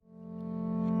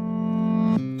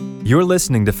You're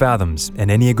listening to Fathoms, an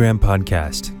Enneagram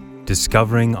podcast,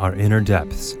 discovering our inner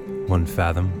depths, one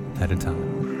fathom at a time.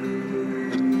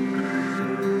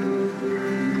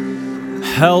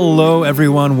 Hello,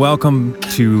 everyone. Welcome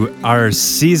to our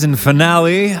season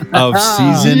finale of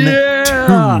season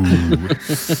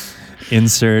 2.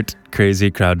 Insert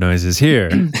crazy crowd noises here.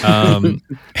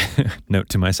 Note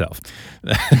to myself.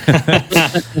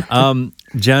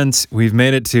 Gents, we've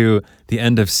made it to the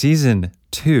end of season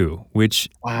 2, which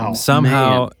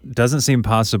somehow doesn't seem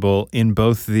possible in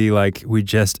both the, we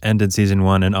just ended season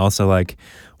 1 and also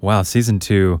wow, season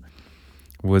 2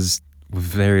 was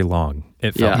very long.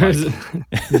 It felt like.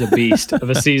 It was a beast of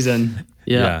a season.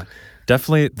 Yeah.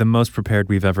 Definitely the most prepared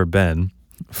we've ever been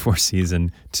for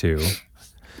season 2.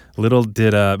 Little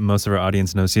did most of our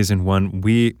audience know, season 1,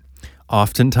 we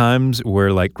oftentimes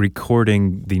were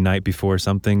recording the night before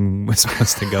something was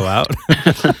supposed to go out.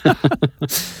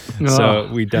 So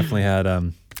we definitely had,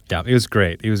 it was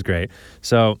great. It was great.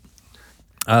 So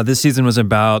this season was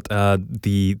about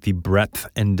the breadth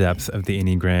and depth of the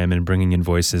Enneagram and bringing in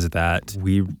voices that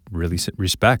we really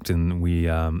respect, and we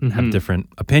have different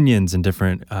opinions and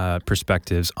different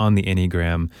perspectives on the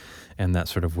Enneagram and that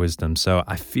sort of wisdom. So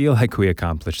I feel like we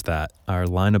accomplished that. Our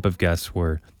lineup of guests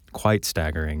were quite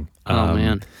staggering.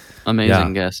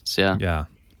 Amazing guests. Yeah.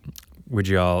 Would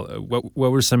you all, what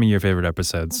were some of your favorite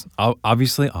episodes?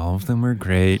 Obviously, all of them were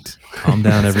great. Calm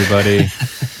down, everybody.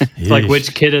 It's like,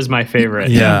 which kid is my favorite?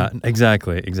 Yeah,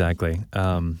 exactly.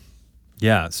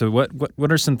 So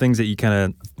what are some things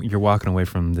that you're walking away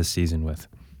from this season with?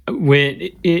 When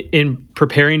in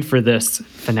preparing for this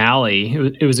finale,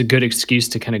 it was a good excuse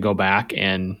to kind of go back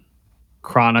and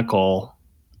chronicle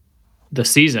the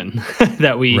season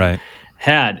that we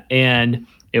had, and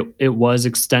it was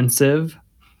extensive,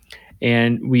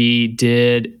 and we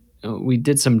did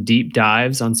some deep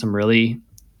dives on some really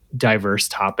diverse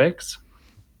topics.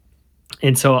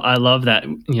 And so I love that,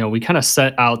 we kind of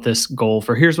set out this goal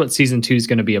for here's what season 2 is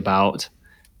going to be about.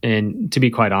 And to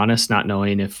be quite honest, not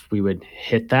knowing if we would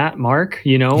hit that mark,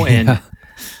 and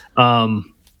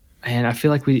I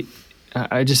feel like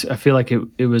I feel like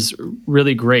it was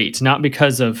really great, not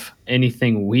because of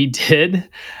anything we did,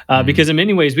 because in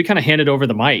many ways we kind of handed over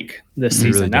the mic this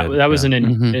season. Really that was an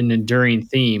enduring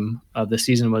theme of the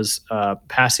season, was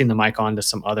passing the mic on to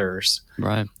some others,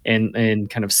 right?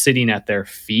 And kind of sitting at their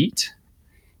feet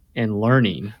and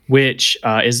learning, which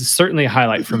is certainly a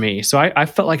highlight for me. So I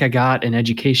felt like I got an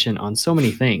education on so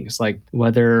many things, like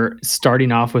whether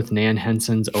starting off with Nan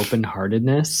Henson's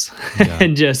open-heartedness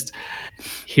and just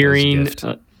hearing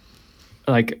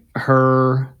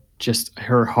her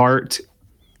heart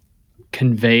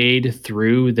conveyed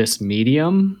through this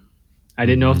medium. I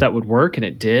didn't know if that would work, and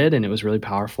it did, and it was really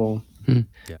powerful. Yeah.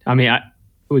 I mean,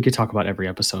 we could talk about every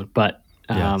episode, but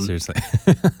seriously.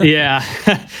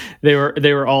 they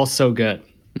were all so good.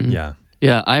 Yeah.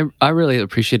 I really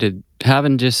appreciated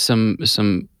having just some,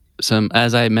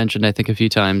 as I mentioned, I think a few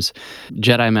times,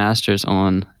 Jedi Masters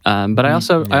on. But I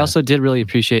also did really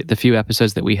appreciate the few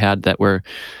episodes that we had that were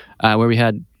where we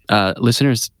had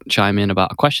listeners chime in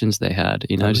about questions they had.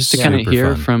 Just to kind of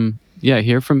hear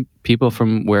from people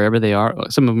from wherever they are.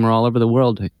 Some of them are all over the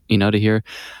world. To hear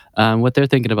what they're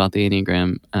thinking about the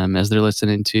Enneagram as they're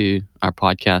listening to our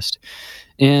podcast.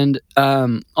 And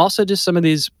also just some of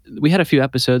these, we had a few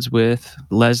episodes with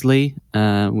Leslie,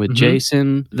 with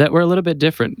Jason, that were a little bit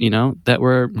different, that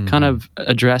were kind of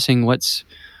addressing what's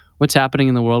happening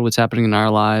in the world, what's happening in our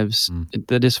lives.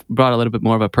 That just brought a little bit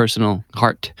more of a personal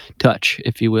heart touch,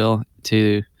 if you will,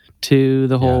 to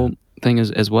the whole thing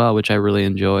as well, which I really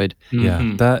enjoyed.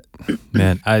 Yeah, that,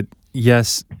 man,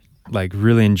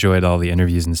 really enjoyed all the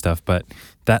interviews and stuff, but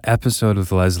that episode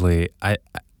with Leslie, I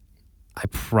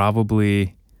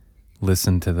probably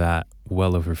listened to that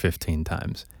well over 15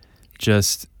 times.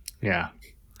 There's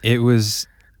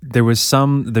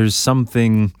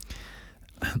something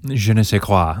je ne sais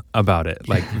quoi about it,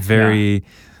 very,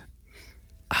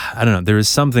 I don't know, there was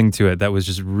something to it that was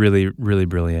just really, really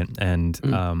brilliant, and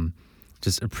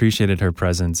just appreciated her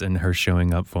presence and her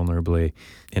showing up vulnerably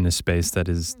in a space that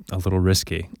is a little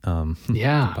risky.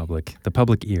 The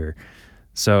public ear.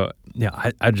 So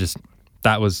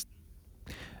that was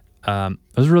a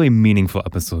really meaningful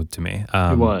episode to me.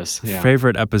 It was.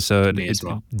 Favorite episode is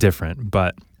different,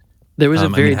 but there was a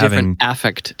very different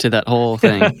affect to that whole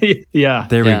thing.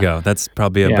 There we go. That's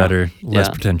probably a better, less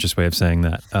pretentious way of saying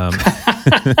that.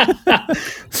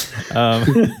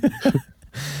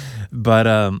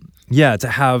 To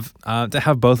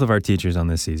have both of our teachers on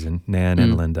this season, Nan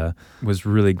and Linda, was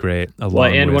really great.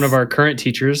 And one of our current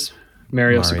teachers,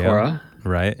 Mario Sikora.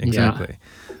 Right, exactly.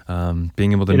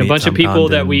 being able to and meet a bunch Tom of people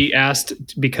Condon. that we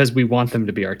asked because we want them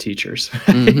to be our teachers.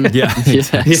 Yeah,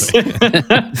 exactly.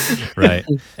 Right.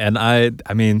 And I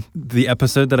mean, the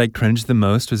episode that I cringed the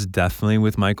most was definitely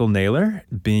with Michael Naylor,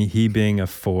 being a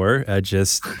 4.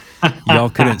 Just y'all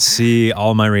couldn't see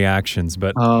all my reactions,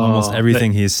 but almost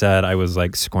everything he said, I was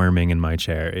like squirming in my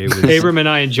chair. It was Abram and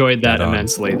I enjoyed that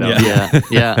immensely, though.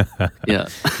 Yeah.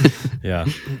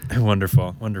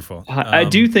 Wonderful. I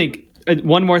do think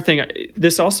one more thing.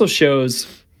 This also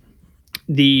shows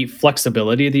the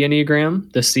flexibility of the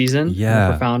Enneagram this season in a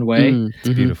profound way. It's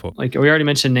beautiful. Like we already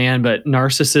mentioned Nan, but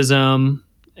narcissism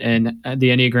and the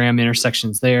Enneagram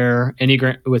intersections there.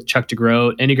 Enneagram with Chuck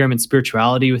DeGroat, Enneagram and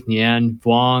spirituality with Nian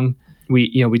Vuong.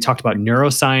 We talked about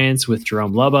neuroscience with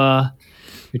Jerome Lubba.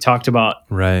 We talked about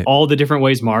all the different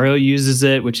ways Mario uses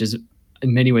it, which is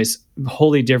in many ways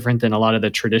wholly different than a lot of the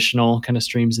traditional kind of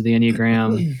streams of the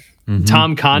Enneagram.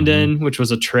 Tom Condon, which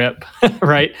was a trip,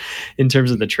 right? In terms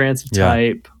of the transitive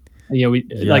type.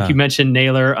 Like you mentioned,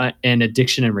 Naylor and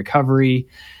addiction and recovery.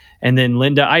 And then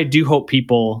Linda, I do hope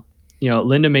people,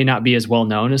 Linda may not be as well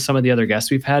known as some of the other guests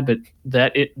we've had, but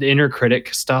the inner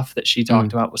critic stuff that she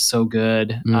talked about was so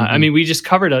good. I mean, we just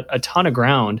covered a ton of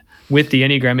ground with the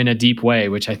Enneagram in a deep way,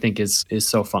 which I think is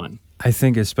so fun. I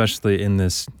think especially in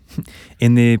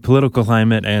the political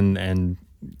climate and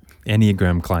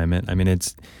Enneagram climate, I mean,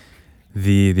 it's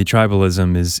the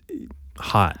tribalism is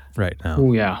hot right now.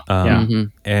 Oh yeah.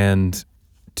 And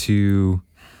to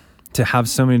have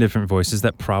so many different voices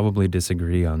that probably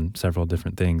disagree on several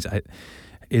different things,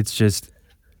 it's just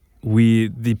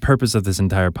the purpose of this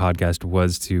entire podcast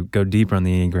was to go deeper on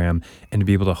the Enneagram and to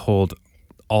be able to hold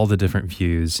all the different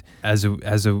views as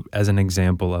an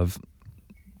example of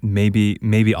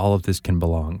maybe all of this can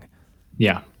belong.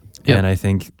 Yeah. And I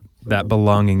think that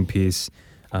belonging piece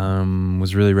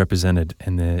was really represented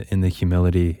in the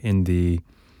humility, in the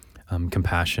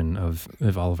compassion of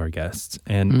all of our guests.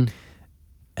 And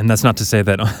that's not to say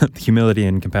that humility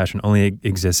and compassion only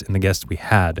exists in the guests we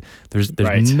had. There's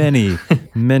many,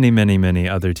 many, many, many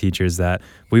other teachers that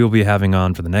we will be having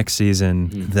on for the next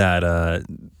season that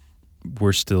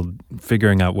we're still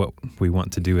figuring out what we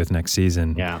want to do with next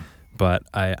season. Yeah. But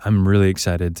I'm really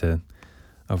excited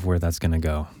of where that's going to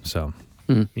go. So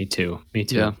Me too.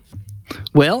 Yeah.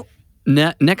 Well,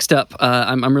 next up,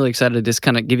 I'm really excited to just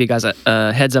kind of give you guys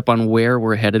a heads up on where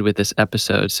we're headed with this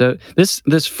episode. So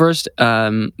this first,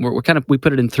 we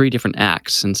put it in 3 different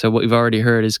acts, and so what we've already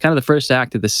heard is kind of the first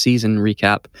act of the season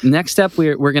recap. Next up,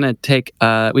 we're gonna take.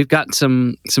 We've got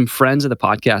some friends of the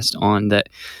podcast on that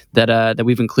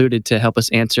we've included to help us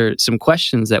answer some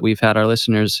questions that we've had our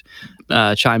listeners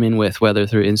chime in with, whether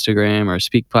through Instagram or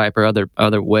SpeakPipe or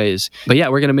other ways. But yeah,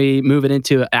 we're going to be moving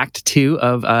into Act 2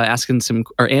 of answering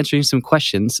some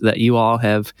questions that you all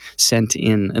have sent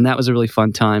in, and that was a really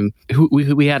fun time.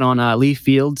 We had on Lee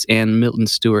Fields and Milton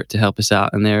Stewart to help us out,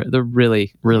 and they're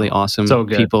really awesome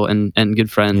people and good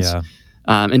friends. Yeah.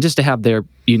 And just to have their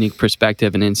unique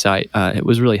perspective and insight, it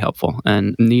was really helpful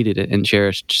and needed and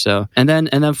cherished. So, and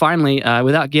then finally,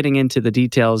 without getting into the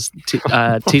details too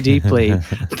deeply,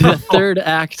 the third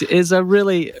act is a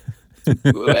really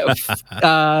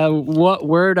what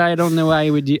word? I don't know why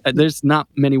you would. There's not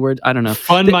many words. I don't know.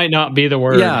 Fun might not be the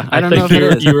word. Yeah, I don't know if it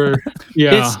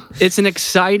is. It's an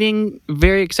exciting,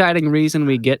 very exciting reason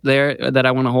we get there that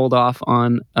I want to hold off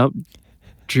on. Oh,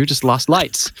 Drew just lost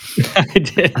lights. I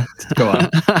did. Go on.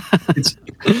 It's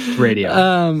radio.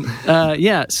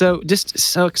 Yeah. So just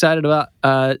so excited about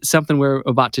something we're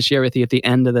about to share with you at the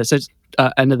end of this.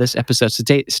 End of this episode. So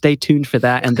stay tuned for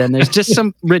that. And then there's just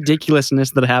some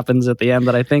ridiculousness that happens at the end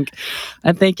that I think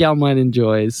y'all might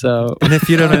enjoy. So, and if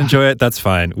you don't enjoy it, that's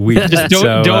fine. We just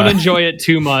don't enjoy it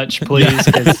too much, please.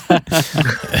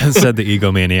 Said the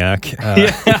egomaniac.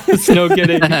 Yeah, it's no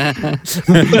kidding.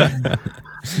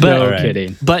 But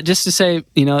kidding. But just to say,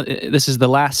 this is the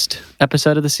last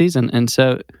episode of the season, and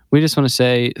so we just want to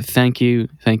say thank you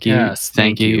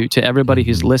to everybody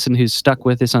who's listened, who's stuck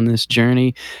with us on this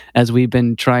journey as we've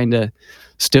been trying to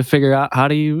still figure out how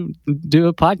do you do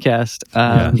a podcast.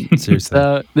 Seriously.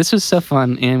 So this was so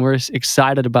fun, and we're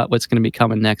excited about what's going to be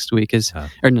coming next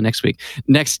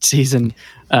season,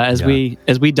 as we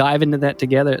dive into that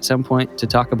together at some point to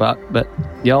talk about. But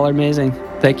y'all are amazing.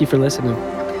 Thank you for listening.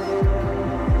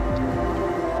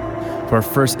 For our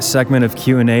first segment of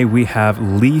Q&A, we have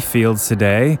Lee Fields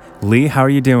today. Lee, how are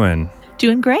you doing?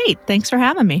 Doing great. Thanks for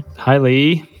having me. Hi,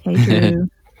 Lee. Hey, Drew.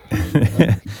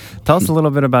 Tell us a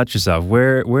little bit about yourself.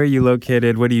 Where are you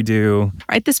located? What do you do?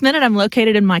 Right this minute, I'm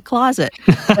located in my closet.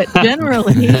 But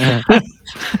generally,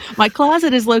 my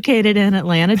closet is located in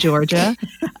Atlanta, Georgia.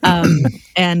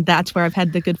 And that's where I've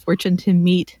had the good fortune to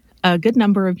meet a good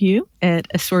number of you at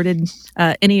assorted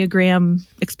Enneagram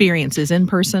experiences in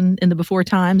person in the before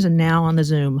times and now on the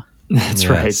Zoom. That's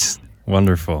right.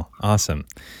 Wonderful. Awesome.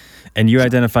 And you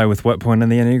identify with what point on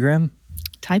the Enneagram?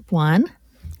 Type 1.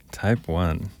 Type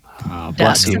 1.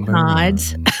 Bless you.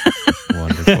 Hides.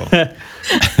 Wonderful.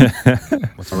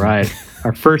 All right.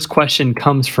 Our first question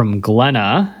comes from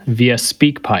Glenna via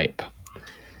SpeakPipe.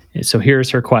 So here's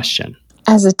her question.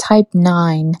 As a type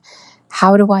 9,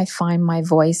 how do I find my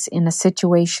voice in a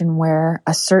situation where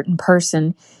a certain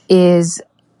person is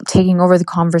taking over the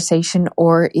conversation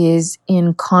or is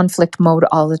in conflict mode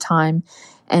all the time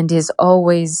and is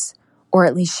always, or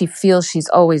at least she feels she's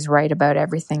always right about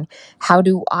everything? How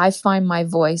do I find my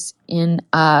voice in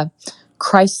a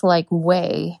Christ-like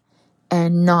way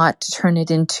and not turn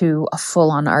it into a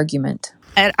full-on argument?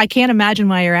 I can't imagine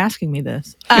why you're asking me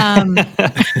this.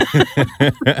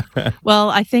 Well,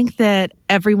 I think that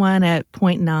everyone at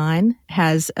point 9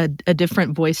 has a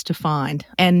different voice to find.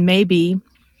 And maybe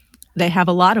they have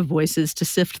a lot of voices to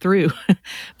sift through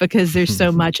because there's so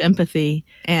much empathy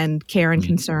and care and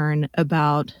concern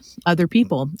about other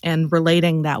people and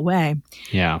relating that way.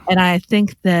 Yeah. And I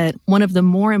think that one of the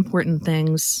more important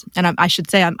things, and I should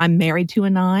say I'm married to a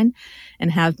 9 and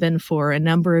have been for a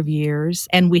number of years,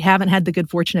 and we haven't had the good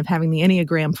fortune of having the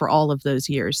Enneagram for all of those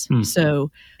years.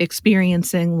 So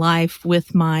experiencing life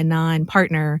with my 9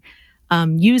 partner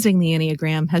using the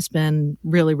Enneagram has been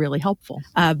really, really helpful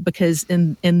because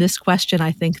in this question,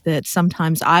 I think that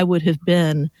sometimes I would have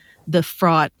been the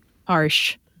fraught,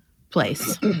 harsh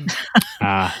place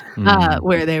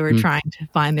where they were trying to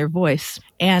find their voice.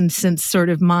 And since sort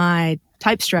of my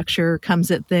type structure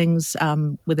comes at things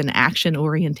with an action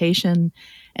orientation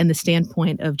and the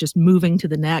standpoint of just moving to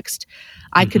the next,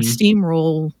 I could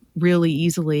steamroll really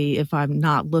easily if I'm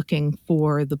not looking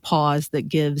for the pause that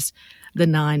gives the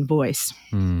 9 voice.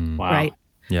 Wow. Right?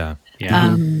 Yeah.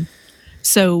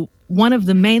 So one of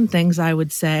the main things I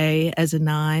would say as a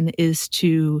 9 is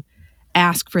to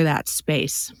ask for that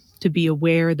space, to be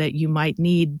aware that you might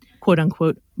need, quote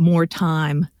unquote, more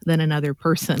time than another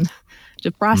person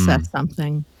to process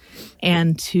something,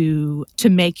 and to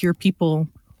make your people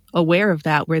aware of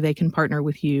that, where they can partner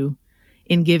with you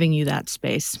in giving you that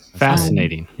space.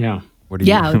 Fascinating. Yeah.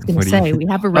 I was going to say, we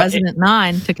have a resident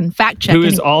 9 to can fact check. Who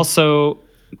is also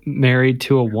married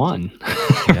to a 1,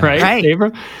 right,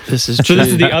 Abram? This is so true. this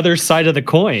is the other side of the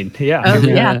coin. Yeah. Oh,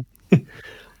 yeah.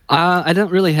 I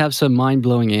don't really have some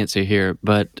mind-blowing answer here,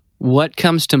 but what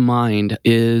comes to mind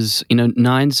is,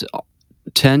 9s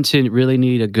tend to really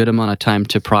need a good amount of time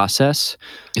to process,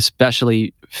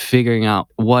 especially figuring out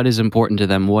what is important to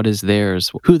them, what is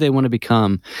theirs, who they want to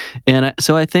become. And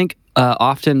so I think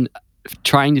often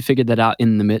trying to figure that out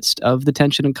in the midst of the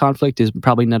tension and conflict is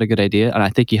probably not a good idea. And I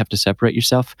think you have to separate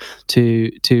yourself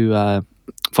to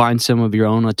find some of your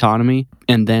own autonomy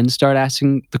and then start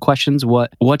asking the questions,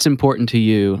 what's important to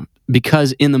you?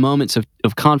 Because in the moments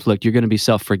of conflict, you're going to be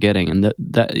self-forgetting, and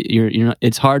that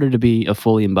it's harder to be a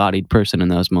fully embodied person in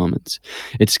those moments.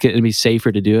 It's going to be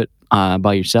safer to do it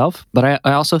by yourself. But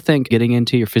I also think getting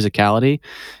into your physicality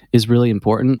is really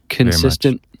important.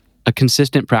 A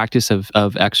consistent practice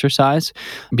of exercise,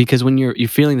 because when you're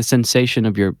feeling the sensation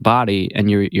of your body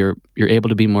and you're able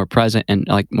to be more present and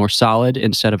like more solid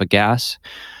instead of a gas.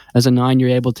 As a 9, you're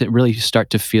able to really start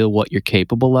to feel what you're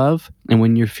capable of. And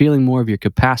when you're feeling more of your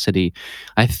capacity,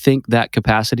 I think that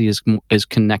capacity is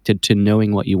connected to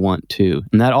knowing what you want to.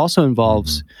 And that also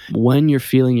involves when you're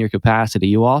feeling your capacity,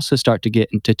 you also start to get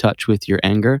into touch with your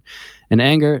anger. And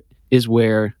anger is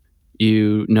where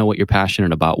you know what you're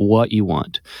passionate about, what you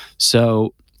want.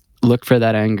 So look for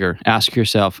that anger. Ask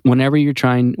yourself, whenever you're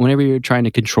trying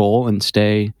to control and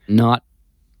stay not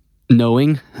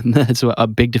knowing, that's a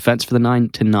big defense for the 9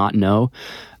 to not know.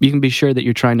 You can be sure that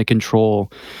you're trying to control,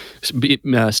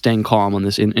 staying calm on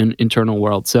this internal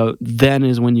world. So then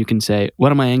is when you can say,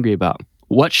 what am I angry about?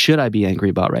 What should I be angry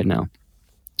about right now?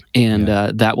 And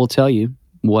that will tell you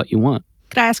what you want.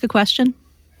 Could I ask a question?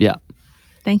 Yeah.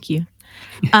 Thank you.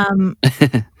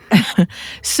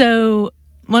 So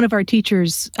one of our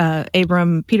teachers,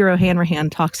 Peter O'Hanrahan,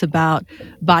 talks about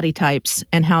body types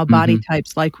and how body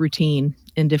types like routine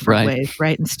in different ways,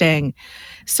 right? And staying.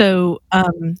 So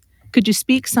could you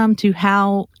speak some to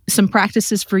how some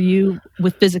practices for you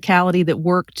with physicality that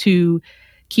work to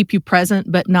keep you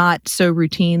present, but not so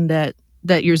routine that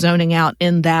you're zoning out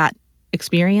in that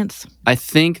experience? I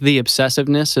think the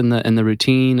obsessiveness and the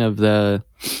routine of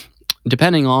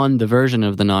depending on the version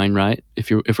of the 9, right? If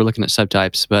we're looking at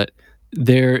subtypes, but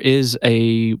there is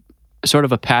a sort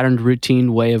of a patterned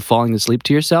routine way of falling asleep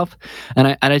to yourself.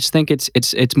 And I just think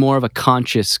it's more of a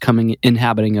conscious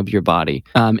inhabiting of your body.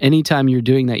 Anytime you're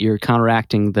doing that, you're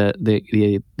counteracting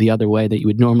the other way that you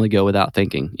would normally go without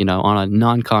thinking, on a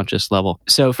non-conscious level.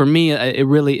 So for me, it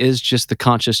really is just the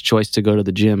conscious choice to go to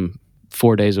the gym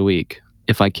 4 days a week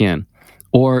if I can,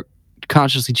 or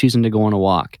consciously choosing to go on a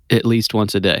walk at least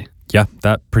once a day. Yeah,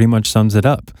 that pretty much sums it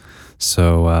up.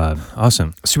 So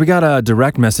awesome. So we got a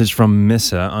direct message from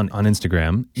Missa on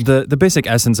Instagram. The basic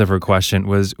essence of her question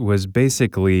was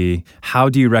basically, how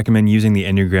do you recommend using the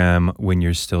Enneagram when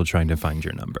you're still trying to find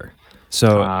your number?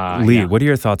 So Lee, what are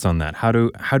your thoughts on that? How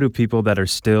do people that are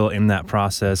still in that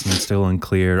process and still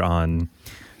unclear on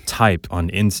type, on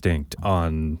instinct,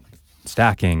 on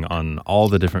stacking, on all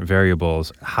the different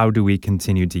variables, how do we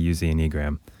continue to use the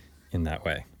Enneagram in that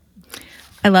way?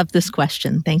 I love this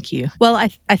question. Thank you. Well,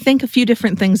 I think a few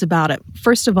different things about it.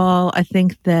 First of all, I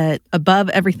think that above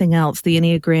everything else, the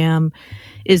Enneagram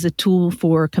is a tool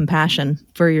for compassion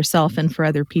for yourself and for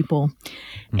other people.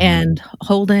 Mm-hmm. And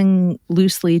holding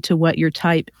loosely to what your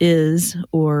type is,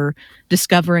 or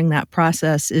discovering that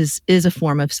process is a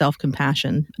form of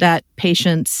self-compassion. That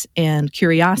patience and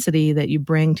curiosity that you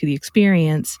bring to the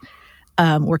experience,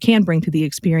 or can bring to the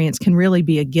experience, can really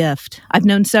be a gift. I've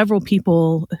known several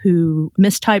people who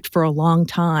mistyped for a long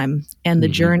time, and the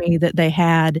journey that they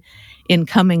had in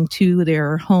coming to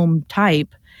their home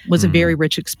type was a very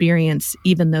rich experience,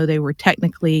 even though they were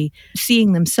technically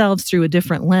seeing themselves through a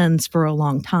different lens for a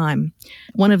long time.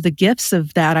 One of the gifts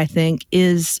of that, I think,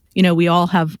 is, we all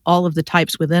have all of the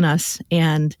types within us,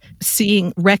 and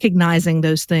recognizing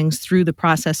those things through the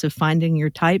process of finding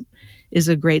your type is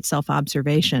a great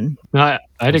self-observation. No,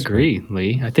 I'd agree,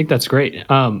 Lee. I think that's great.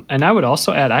 And I would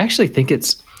also add, I actually think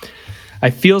it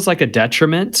feels like a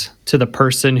detriment to the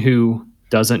person who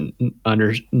doesn't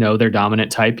know their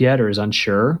dominant type yet or is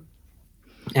unsure.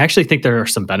 I actually think there are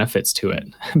some benefits to it,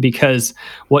 because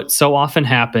what so often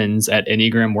happens at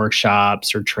Enneagram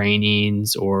workshops or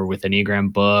trainings or with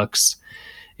Enneagram books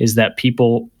is that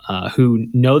people who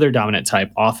know their dominant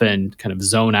type often kind of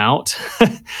zone out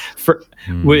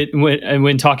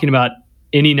when talking about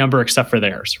any number except for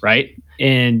theirs, right?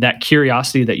 And that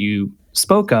curiosity that you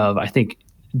spoke of, I think,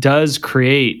 does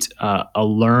create a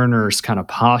learner's kind of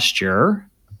posture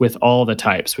with all the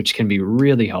types, which can be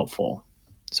really helpful.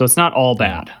 So it's not all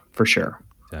bad, for sure.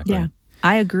 Exactly. Yeah.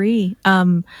 I agree.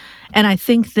 And I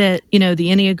think that, the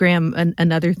Enneagram,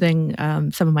 another thing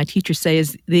some of my teachers say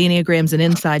is the Enneagram's an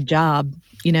inside job,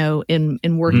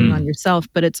 in working on yourself,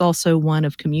 but it's also one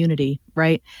of community,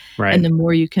 right? Right. And the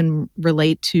more you can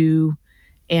relate to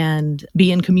and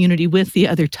be in community with the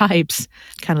other types,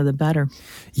 kind of the better.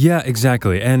 Yeah,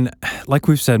 exactly. And like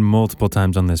we've said multiple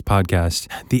times on this podcast,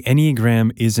 the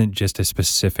Enneagram isn't just a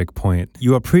specific point.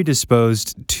 You are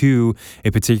predisposed to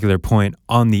a particular point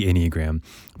on the Enneagram.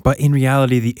 But in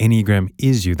reality, the Enneagram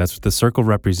is you. That's what the circle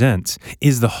represents,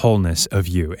 is the wholeness of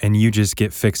you. And you just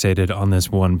get fixated on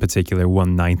this one particular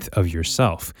 1/9 of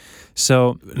yourself.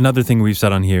 So another thing we've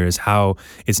said on here is how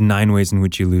it's 9 ways in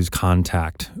which you lose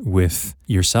contact with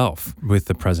yourself, with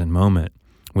the present moment,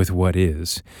 with what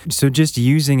is. So just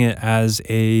using it as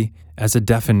a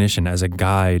definition, as a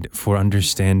guide for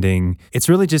understanding, it's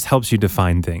really just helps you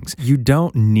define things. You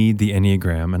don't need the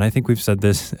Enneagram, and I think we've said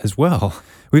this as well.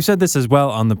 We've said this as well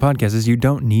on the podcast, is you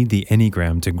don't need the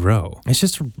Enneagram to grow. It's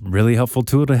just a really helpful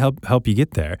tool to help you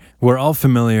get there. We're all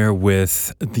familiar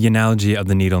with the analogy of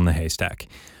the needle in the haystack.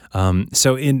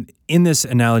 So in this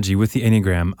analogy with the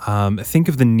Enneagram, think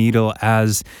of the needle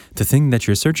as the thing that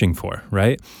you're searching for,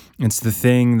 right? It's the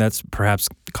thing that's perhaps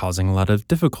causing a lot of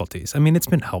difficulties. I mean, it's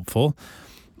been helpful,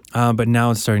 but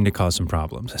now it's starting to cause some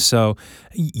problems. So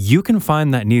you can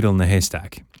find that needle in the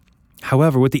haystack.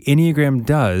 However, what the Enneagram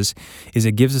does is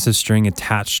it gives us a string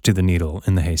attached to the needle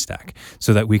in the haystack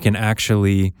so that we can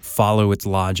actually follow its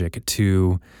logic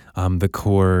to the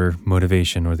core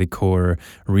motivation or the core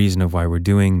reason of why we're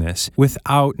doing this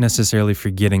without necessarily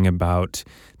forgetting about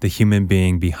the human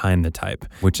being behind the type,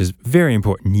 which is very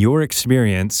important. Your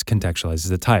experience contextualizes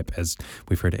the type, as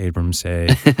we've heard Abram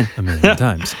say a million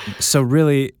times. So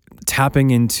really tapping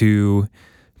into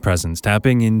presence,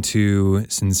 tapping into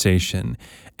sensation,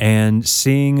 and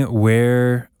seeing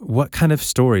what kind of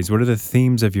stories, what are the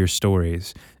themes of your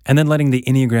stories, and then letting the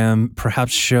Enneagram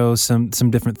perhaps show some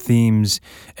different themes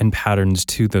and patterns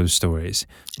to those stories.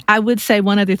 I would say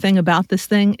one other thing about this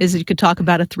thing is you could talk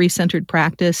about a 3-centered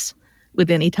practice with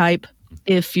any type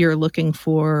if you're looking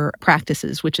for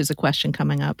practices, which is a question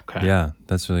coming up. Okay. Yeah,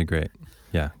 that's really great.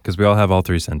 Yeah, because we all have all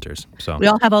 3 centers. So we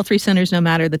all have all 3 centers no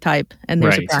matter the type, and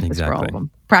there's a practice for all of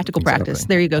them. Practical practice.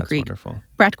 There you go, That's Creek. Wonderful.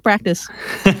 Practical practice.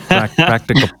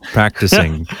 Practical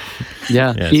practicing.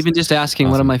 Yeah. Yes. Even just asking,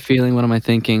 what Awesome. am I feeling? What am I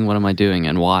thinking? What am I doing?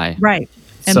 And why? Right.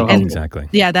 And, So and Exactly.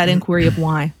 yeah, that inquiry of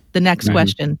why. The next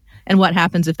question. And what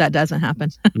happens if that doesn't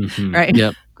happen? Right.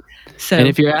 Yep. So, And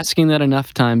if you're asking that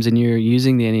enough times and you're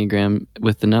using the Enneagram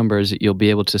with the numbers, you'll be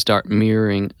able to start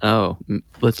mirroring,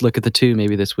 let's look at the 2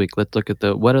 maybe this week. Let's look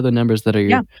at what are the numbers that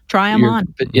are try them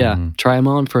on. But try them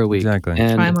on for a week. Exactly.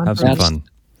 And Try 'em on Have for a some week. fun.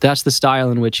 That's the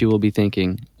style in which you will be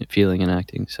thinking, feeling, and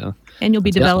acting. So, And you'll be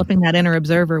developing that inner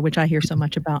observer, which I hear so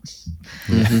much about.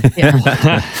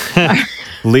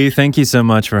 Lee, thank you so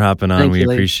much for hopping on. Thank We you,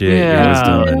 Lee. appreciate Yeah. your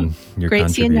wisdom and your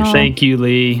Great seeing contribution. y'all. Thank you,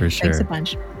 Lee. For sure. Thanks a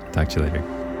bunch. Talk to you later.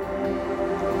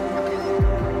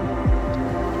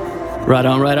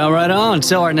 right on.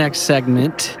 So, our next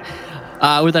segment,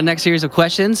 with our next series of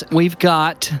questions, we've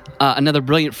got another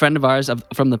brilliant friend of ours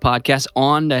from the podcast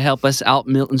on to help us out,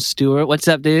 Milton Stewart. What's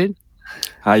up, dude?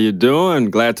 How you doing?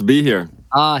 Glad to be here.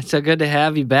 So good to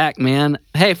have you back, man.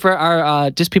 Hey, for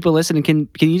our just people listening, can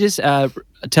you just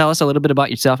tell us a little bit about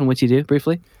yourself and what you do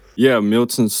briefly? Yeah,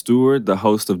 Milton Stewart, the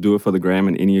host of Do It for the Gram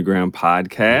and Enneagram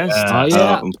podcast.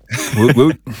 Woot,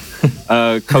 woot.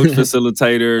 Coach,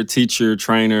 facilitator, teacher,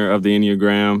 trainer of the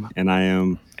Enneagram, and I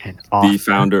am the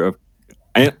founder of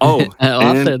author.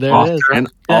 An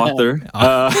author.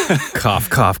 Cough,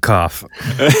 cough, cough.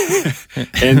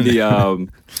 And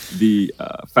the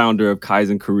founder of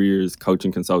Kaizen Careers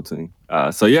Coaching Consulting.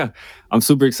 So yeah, I'm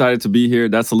super excited to be here.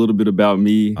 That's a little bit about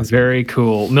me. Very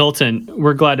cool. Milton,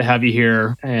 we're glad to have you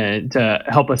here and to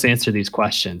help us answer these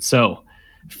questions. So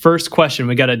first question,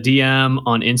 we got a DM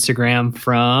on Instagram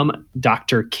from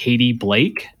Dr. Katie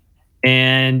Blake.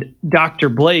 And Dr.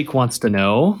 Blake wants to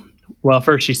know, well,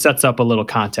 first she sets up a little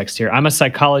context here. I'm a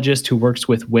psychologist who works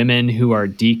with women who are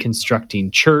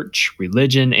deconstructing church,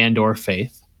 religion, and or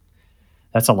faith.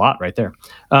 That's a lot right there.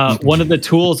 One of the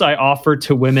tools I offer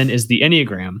to women is the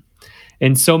Enneagram.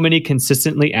 And so many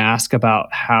consistently ask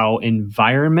about how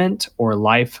environment or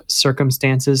life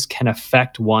circumstances can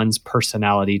affect one's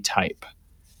personality type.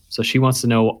 So she wants to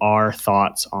know our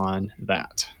thoughts on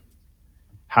that.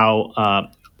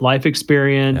 How life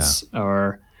experience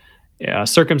or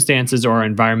circumstances or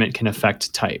environment can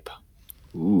affect type.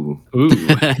 Ooh.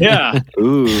 Yeah.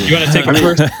 Ooh. You want to take a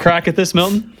first crack at this,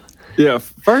 Milton? Yeah,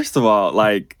 first of all,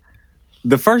 like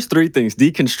the first 3 things,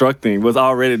 deconstructing was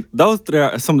already, those 3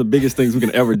 are some of the biggest things we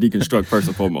can ever deconstruct first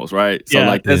and foremost, right? So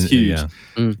like that's huge.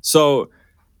 Yeah. So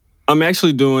I'm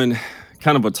actually doing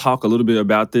kind of a talk a little bit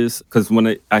about this because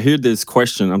when I hear this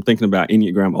question, I'm thinking about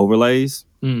Enneagram overlays.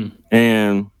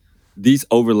 And these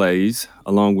overlays,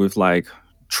 along with like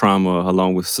trauma,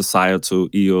 along with societal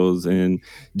ills and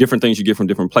different things you get from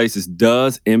different places,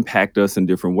 does impact us in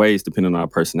different ways depending on our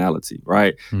personality,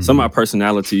 right? Some of our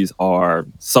personalities are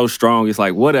so strong, it's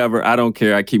like, whatever, I don't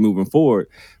care, I keep moving forward.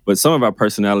 But some of our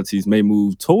personalities may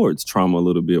move towards trauma a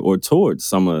little bit or towards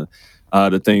some of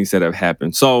the things that have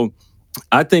happened. So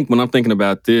I think when I'm thinking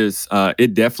about this,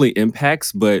 it definitely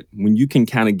impacts, but when you can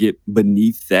kind of get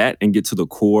beneath that and get to the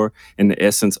core and the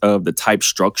essence of the type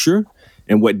structure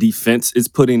and what defense is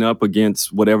putting up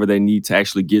against whatever they need to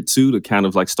actually get to kind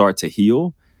of like start to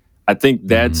heal, I think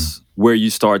that's where you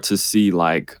start to see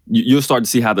like, you'll start to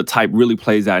see how the type really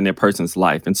plays out in that person's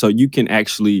life. And so you can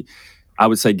actually, I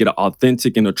would say, get an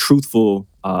authentic and a truthful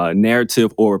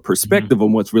narrative or perspective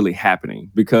on what's really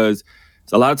happening. Because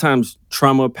a lot of times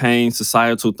trauma, pain,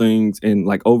 societal things, and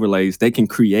like overlays, they can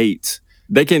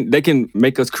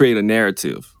make us create a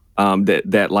narrative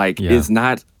that like is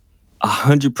not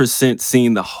 100%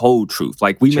 seeing the whole truth.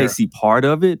 Like we may see part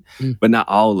of it, but not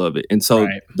all of it. And so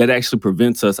that actually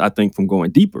prevents us, I think, from going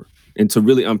deeper into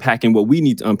really unpacking what we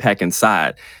need to unpack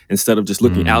inside instead of just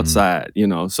looking outside, you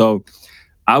know? So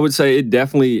I would say it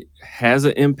definitely has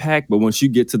an impact, but once you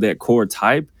get to that core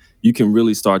type, you can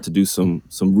really start to do some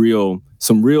real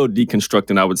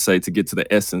deconstructing, I would say, to get to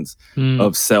the essence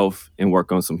of self and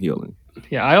work on some healing.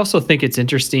 Yeah, I also think it's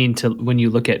interesting to when you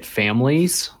look at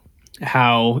families,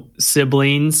 how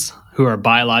siblings who are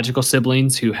biological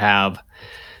siblings who have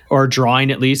or drawing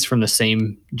at least from the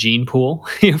same gene pool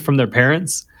from their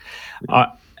parents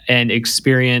and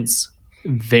experience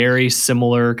very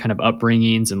similar kind of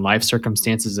upbringings and life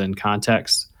circumstances and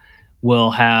contexts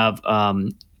will have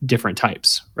different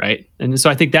types, right? And so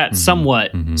I think that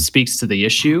somewhat speaks to the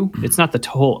issue. It's not the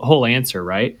whole answer,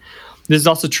 right? This is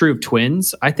also true of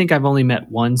twins. I think I've only met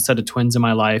one set of twins in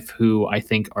my life who I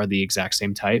think are the exact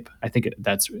same type. I think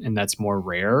that's more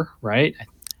rare, right?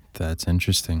 That's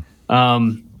interesting.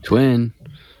 Twin.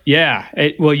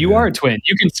 Yeah. Well, you are a twin.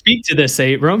 You can speak to this,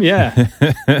 Abram. Yeah.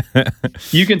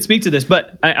 You can speak to this.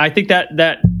 But I think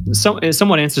that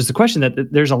someone answers the question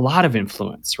that there's a lot of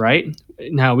influence, right?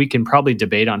 Now, we can probably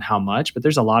debate on how much, but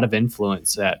there's a lot of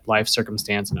influence that life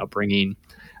circumstance and upbringing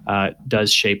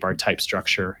does shape our type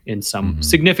structure in some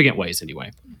significant ways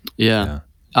anyway. Yeah.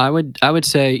 I would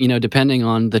say, depending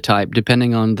on the type,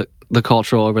 depending on the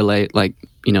cultural overlay, like,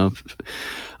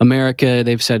 America,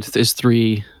 they've said is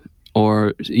 3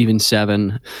 or even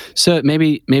 7. So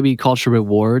maybe culture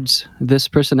rewards this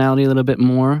personality a little bit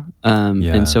more.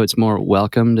 And so it's more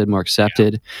welcomed and more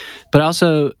accepted. But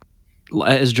also,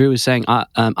 as Drew was saying,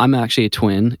 I'm actually a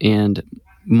twin, and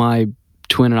my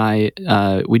twin and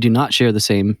I, we do not share the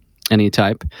same any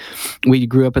type. We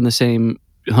grew up in the same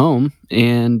home,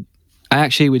 and I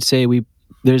actually would say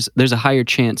there's a higher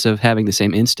chance of having the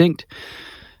same instinct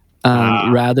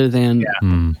rather than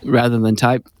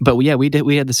type. But we had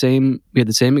the same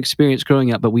experience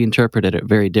growing up, but we interpreted it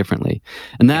very differently,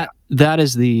 and that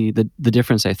is the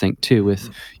difference, I think, too. With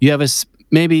you have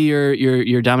maybe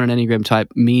your dominant Enneagram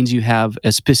type means you have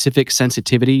a specific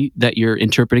sensitivity that you're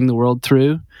interpreting the world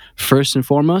through first and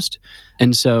foremost.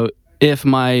 And so if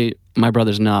my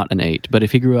brother's not an 8, but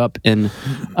if he grew up in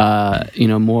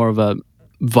more of a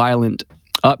violent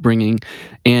upbringing,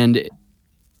 and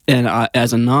I,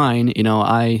 as a 9,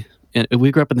 and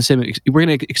we grew up in the same, we're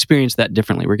going to experience that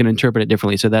differently. We're going to interpret it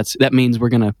differently. So that means we're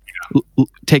going to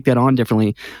take that on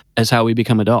differently as how we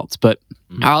become adults. But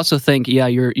I also think,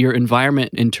 your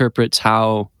environment interprets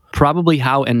how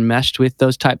enmeshed with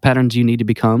those type patterns you need to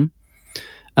become.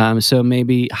 So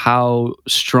maybe how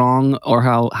strong or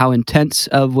how intense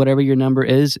of whatever your number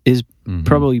is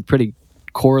probably pretty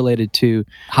correlated to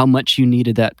how much you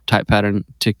needed that type pattern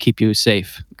to keep you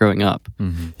safe growing up.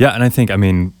 Yeah, and I think,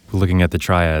 looking at the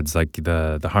triads, like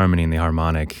the harmony and the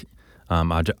harmonic,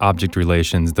 object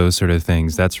relations, those sort of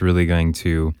things, that's really going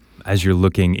to, as you're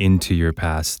looking into your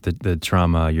past, the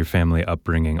trauma, your family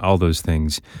upbringing, all those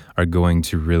things are going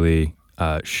to really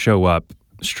show up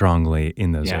strongly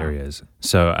in those areas.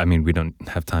 So, we don't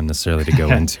have time necessarily to go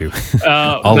into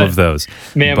all of those.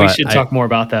 Man, we should talk more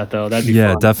about that, though. That'd be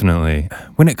fun. Definitely.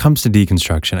 When it comes to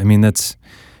deconstruction, that's,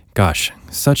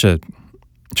 such a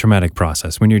traumatic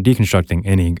process. When you're deconstructing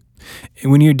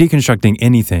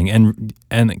anything,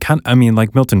 and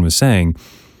like Milton was saying,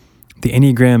 the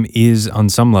Enneagram is, on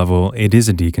some level, it is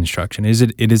a deconstruction.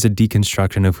 It is a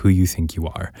deconstruction of who you think you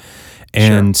are.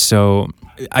 And so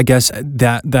I guess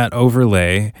that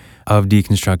overlay of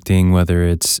deconstructing, whether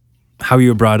it's how you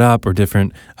were brought up or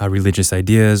different religious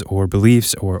ideas or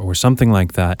beliefs or something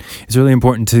like that, it's really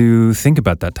important to think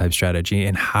about that type strategy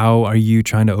and how are you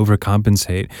trying to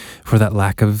overcompensate for that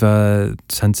lack of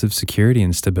sense of security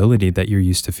and stability that you're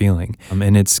used to feeling.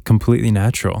 And it's completely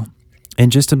natural. And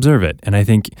just observe it. And I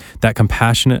think that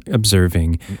compassionate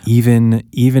observing, even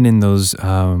in those,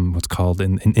 what's called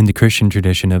in the Christian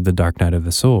tradition of the dark night of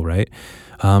the soul, right?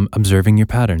 Observing your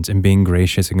patterns and being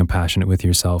gracious and compassionate with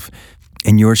yourself.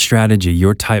 And your strategy,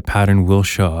 your type pattern will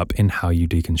show up in how you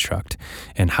deconstruct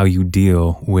and how you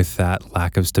deal with that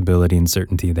lack of stability and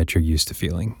certainty that you're used to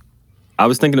feeling. I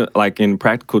was thinking in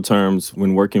practical terms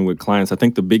when working with clients, I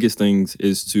think the biggest things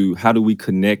is how do we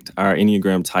connect our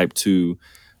Enneagram type to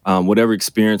whatever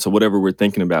experience or whatever we're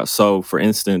thinking about. So, for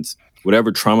instance,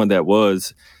 whatever trauma that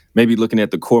was, maybe looking at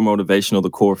the core motivation or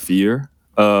the core fear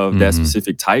of that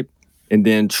specific type, and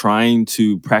then trying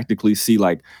to practically see,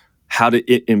 how did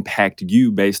it impact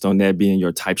you based on that being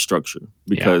your type structure?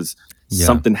 Because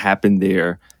something happened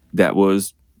there that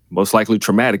was most likely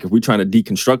traumatic. If we're trying to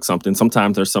deconstruct something,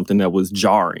 sometimes there's something that was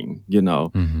jarring,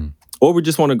 or we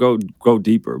just want to go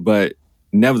deeper. But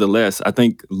nevertheless, I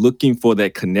think looking for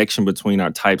that connection between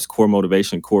our types, core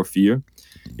motivation, core fear,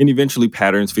 and eventually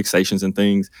patterns, fixations, and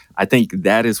things, I think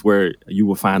that is where you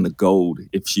will find the gold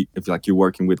if you're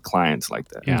working with clients like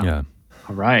that. Yeah.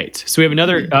 All right. So we have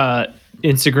another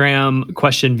Instagram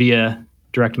question via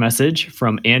direct message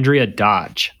from Andrea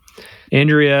Dodge.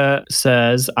 Andrea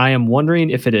says, I am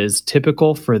wondering if it is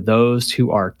typical for those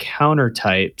who are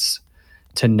countertypes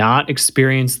to not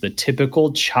experience the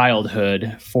typical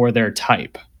childhood for their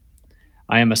type.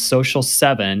 I am a social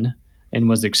 7 and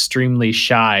was extremely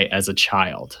shy as a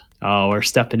child. Oh, we're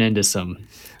stepping into some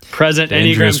present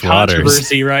dangerous Enneagram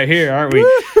controversy right here, aren't we?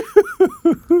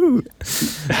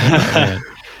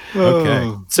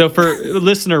 Okay. So for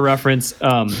listener reference,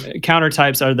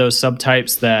 countertypes are those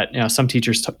subtypes that some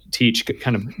teachers teach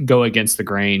kind of go against the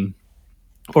grain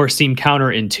or seem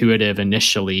counterintuitive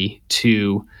initially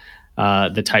to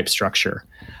the type structure.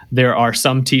 There are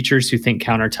some teachers who think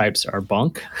countertypes are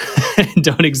bunk and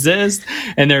don't exist,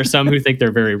 and there are some who think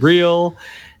they're very real.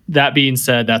 that being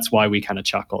said, that's why we kind of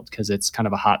chuckled, because it's kind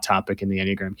of a hot topic in the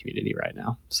Enneagram community right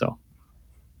now. So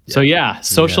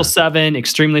social 7,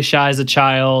 extremely shy as a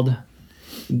child.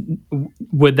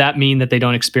 Would that mean that they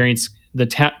don't experience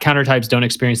countertypes don't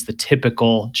experience the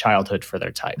typical childhood for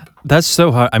their type? That's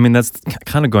so hard. I mean, that's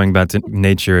kind of going back to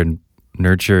nature and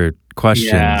nurture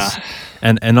questions. Yeah.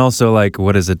 And also, like,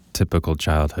 what is a typical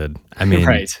childhood? I mean,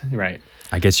 right.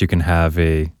 I guess you can have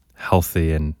a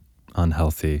healthy and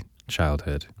unhealthy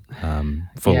childhood,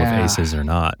 full of aces or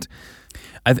not.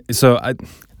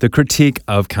 The critique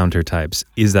of countertypes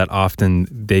is that often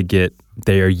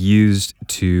they are used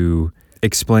to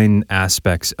explain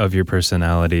aspects of your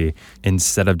personality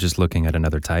instead of just looking at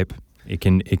another type. It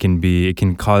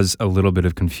can cause a little bit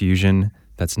of confusion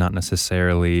that's not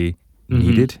necessarily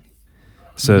needed.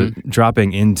 So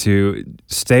dropping into,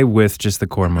 stay with just the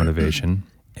core motivation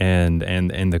and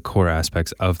the core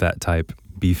aspects of that type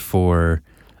before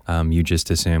you just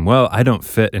assume, well, I don't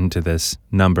fit into this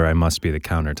number, I must be the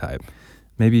counter type.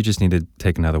 Maybe you just need to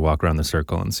take another walk around the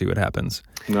circle and see what happens.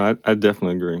 No, I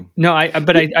definitely agree. No,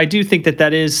 I do think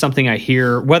that is something I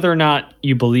hear. Whether or not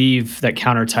you believe that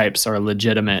countertypes are a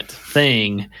legitimate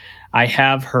thing, I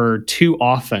have heard too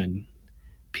often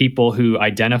people who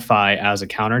identify as a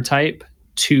countertype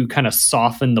to kind of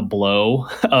soften the blow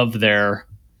of their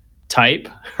type,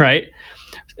 right?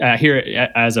 Here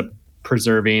as a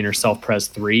preserving or self-pres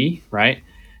 3, right?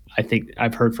 I think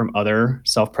I've heard from other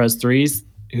self-pres 3s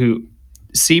who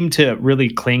seem to really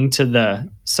cling to the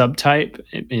subtype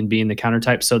and being the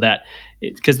countertype, so that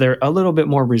because they're a little bit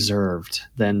more reserved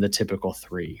than the typical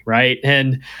 3, right?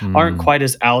 And aren't quite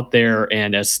as out there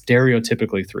and as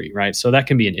stereotypically 3, right? So that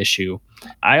can be an issue.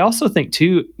 I also think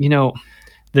too,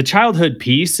 the childhood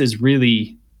piece is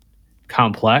really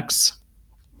complex.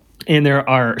 And there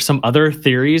are some other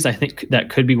theories I think that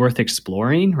could be worth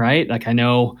exploring, right? Like I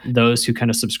know those who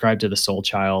kind of subscribe to the soul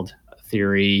child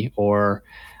theory, or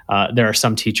there are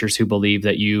some teachers who believe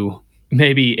that you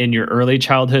maybe in your early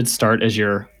childhood start as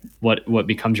your what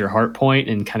becomes your heart point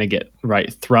and kind of get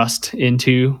thrust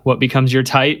into what becomes your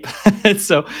type.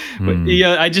 So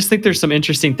I just think there's some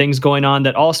interesting things going on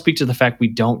that all speak to the fact we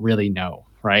don't really know,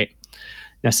 right?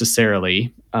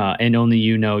 Necessarily, and only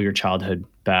you know your childhood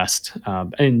best,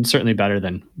 and certainly better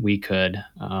than we could,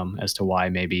 as to why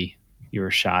maybe you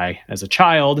were shy as a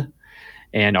child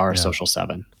and are a social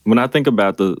 7. When I think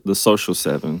about the social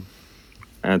 7,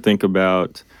 I think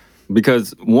about,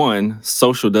 because one,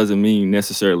 social doesn't mean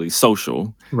necessarily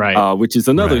social, right? Which is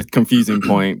another confusing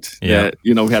point that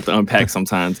we have to unpack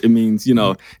sometimes. It means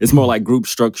it's more like group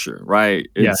structure, right?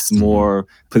 It's more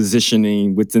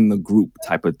positioning within the group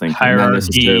type of thing, hierarchy, not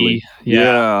necessarily.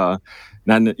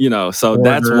 So order,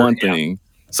 that's one thing.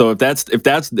 So if that's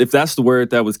the word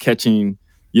that was catching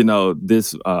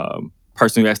this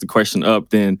person who asked the question up,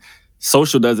 then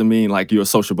social doesn't mean like you're a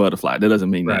social butterfly. That doesn't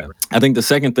mean that. I think the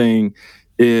second thing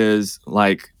is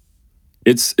like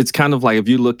it's kind of like, if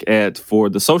you look at for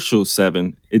the social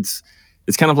 7, it's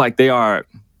kind of like they got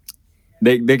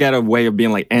a way of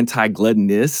being like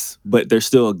anti-gluttonous, but they're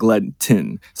still a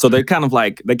glutton. So they're kind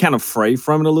of fray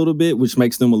from it a little bit, which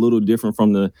makes them a little different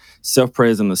from the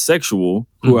self-pres and the sexual,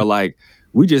 who are like,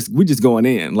 we just going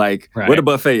in, like where the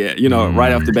buffet at,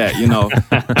 right off the bat,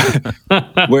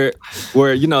 where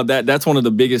that's one of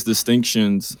the biggest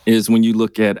distinctions is when you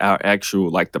look at our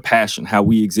actual, like, the passion, how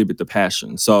we exhibit the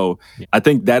passion. So I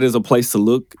think that is a place to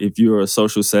look if you're a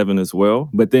social 7 as well.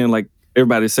 But then, like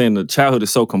everybody's saying, the childhood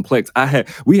is so complex.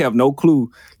 We have no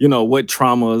clue, what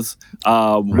traumas,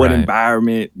 what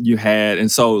environment you had.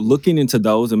 And so looking into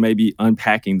those and maybe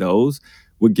unpacking those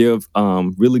would give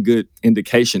really good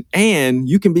indication. And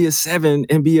you can be a 7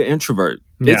 and be an introvert.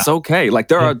 Yeah. It's okay. Like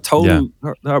there are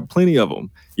there are plenty of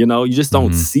them. You just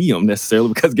don't see them necessarily,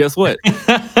 because guess what?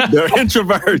 They're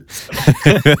introverts.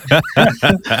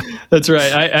 That's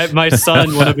right. My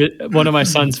son, one of my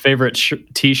son's favorite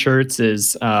T-shirts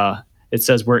is it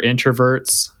says, "We're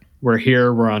introverts. We're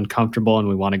here. We're uncomfortable, and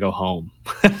we want to go home."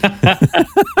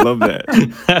 Love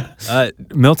that.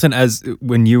 Milton, as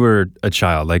when you were a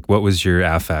child, like what was your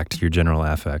affect, your general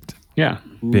affect? Yeah.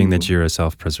 Being that you're a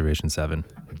self-preservation 7.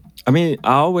 I mean,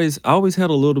 I always had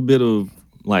a little bit of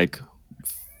like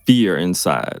fear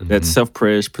inside, that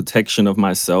self-pres, protection of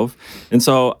myself. And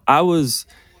so I was,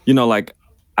 like,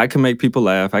 I can make people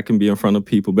laugh, I can be in front of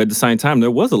people, but at the same time, there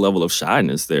was a level of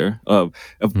shyness there, of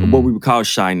what we would call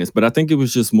shyness. But I think it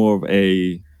was just more of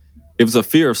it was a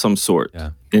fear of some sort.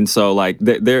 Yeah. And so, like,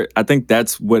 I think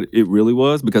that's what it really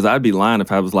was, because I'd be lying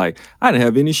if I was like, I didn't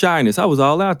have any shyness. I was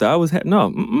all out there.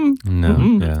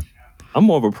 I'm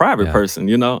more of a private person,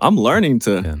 I'm learning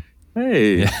to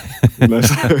Hey.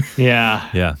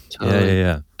 Yeah. Totally.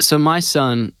 Yeah. So my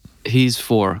son, he's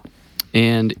 4.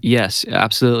 And yes,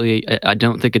 absolutely. I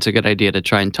don't think it's a good idea to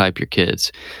try and type your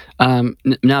kids.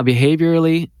 Now,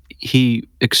 behaviorally, he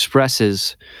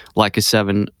expresses like a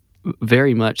 7,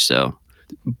 very much so.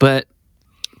 But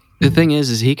the thing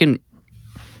is he can,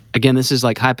 again, this is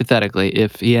like hypothetically,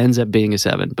 if he ends up being a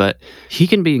 7, but he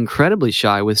can be incredibly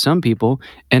shy with some people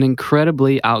and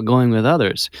incredibly outgoing with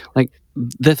others. Like,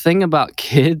 the thing about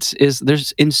kids is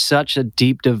there's in such a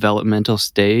deep developmental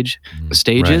stages.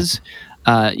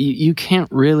 Right. You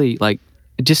can't really, like,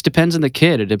 it just depends on the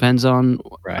kid. It depends on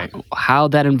how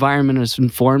that environment has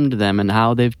informed them and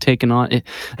how they've taken on it.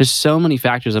 There's so many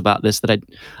factors about this that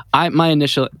my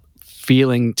initial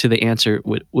feeling to the answer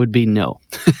would be no.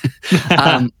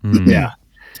 Yeah.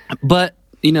 But,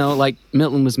 like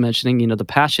Milton was mentioning, the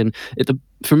passion,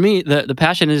 for me, the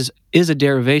passion is a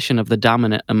derivation of the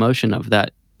dominant emotion of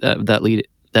that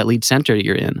lead center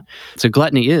you're in. So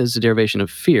gluttony is a derivation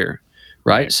of fear,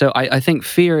 right? So I think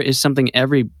fear is something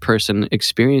every person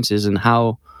experiences, and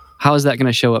how is that going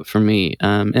to show up for me?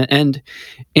 And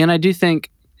I do think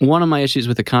one of my issues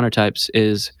with the countertypes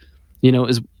is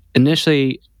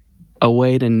initially a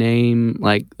way to name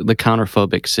like the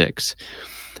counterphobic 6.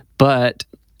 But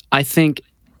I think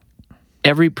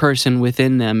every person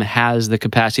within them has the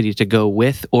capacity to go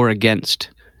with or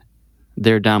against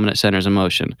their dominant center's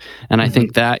emotion. And I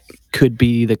think that could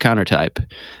be the countertype.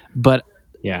 But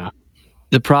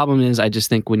the problem is, I just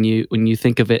think when you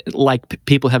think of it like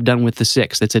people have done with the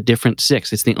 6, it's a different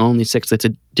 6. It's the only 6 that's a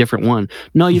different one.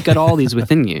 No, you've got all these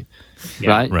within you,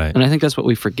 right? And I think that's what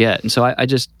we forget. And so I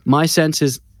just, my sense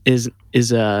is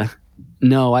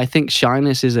no, I think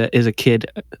shyness is a kid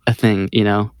a thing,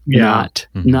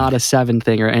 not a 7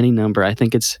 thing or any number. I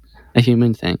think it's a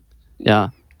human thing. Yeah.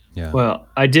 Well,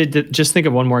 I did just think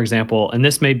of one more example, and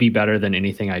this may be better than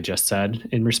anything I just said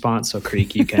in response. So,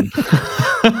 Creek, you can.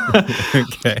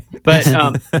 Okay. But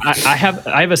I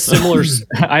have a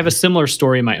similar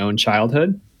story in my own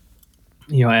childhood.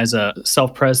 As a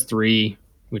self-pres 3,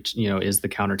 which is the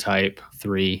countertype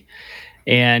 3.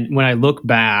 And when I look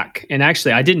back, and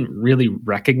actually I didn't really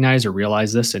recognize or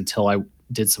realize this until I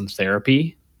did some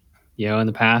therapy, in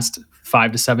the past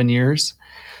 5 to 7 years.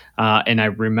 And I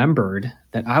remembered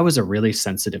that I was a really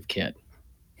sensitive kid.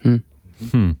 And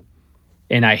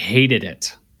I hated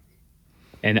it.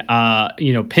 And,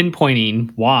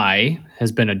 pinpointing why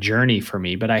has been a journey for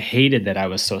me, but I hated that I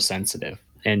was so sensitive.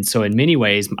 And so in many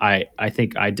ways, I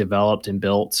think I developed and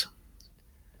built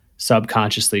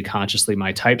subconsciously, consciously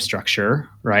my type structure,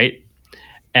 right?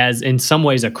 As in some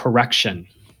ways a correction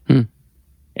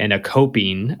and a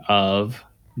coping of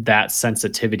that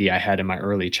sensitivity I had in my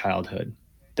early childhood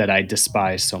that I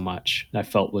despised so much. I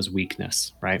felt was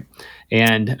weakness, right?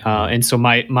 And so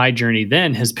my journey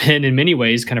then has been in many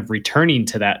ways kind of returning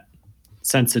to that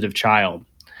sensitive child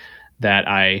that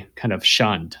I kind of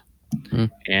shunned.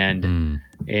 And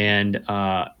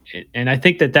I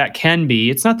think that can be,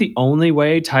 it's not the only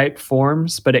way type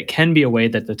forms, but it can be a way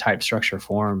that the type structure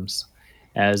forms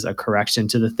as a correction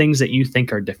to the things that you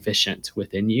think are deficient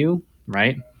within you,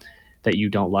 right? That you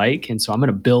don't like. And so I'm going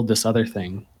to build this other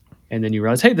thing. And then you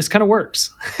realize, hey, this kind of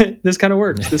works. This kind of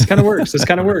works. This kind of works. This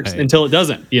kind of works until it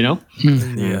doesn't, Yeah.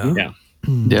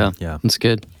 Yeah. That's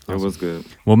good. That was good.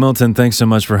 Well, Milton, thanks so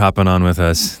much for hopping on with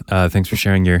us. Thanks for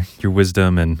sharing your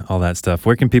wisdom and all that stuff.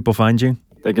 Where can people find you?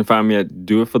 They can find me at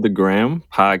Do It For The Gram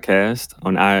podcast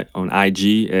on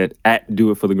IG at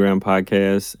Do It For The Gram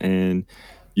podcast. And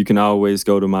you can always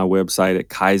go to my website at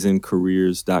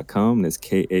kaizencareers.com. That's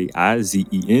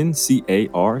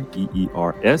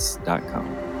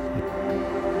KAIZENCAREERS.com.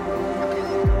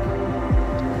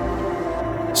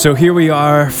 So here we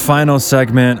are, final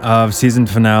segment of season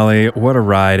finale. What a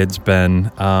ride it's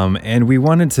been. And we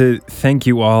wanted to thank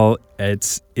you all.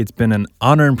 It's been an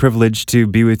honor and privilege to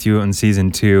be with you on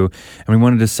season 2. And we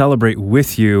wanted to celebrate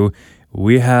with you.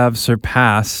 We have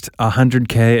surpassed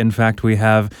 100K. In fact, we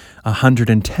have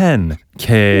 110K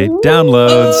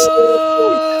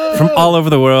downloads from all over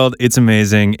the world. It's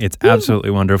amazing. It's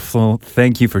absolutely wonderful.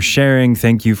 Thank you for sharing.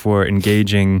 Thank you for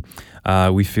engaging.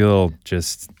 We feel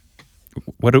just...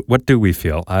 What do we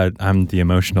feel? I'm the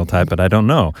emotional type, but I don't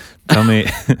know. Tell me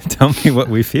what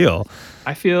we feel.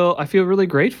 I feel really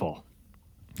grateful.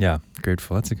 Yeah,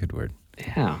 grateful. That's a good word.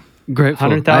 Yeah, grateful.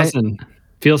 100,000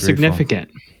 feels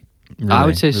significant. Really, I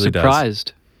would say really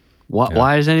surprised.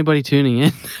 Why is anybody tuning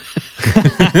in?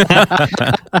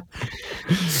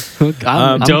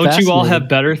 Don't you all have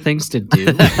better things to do?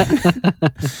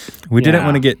 We didn't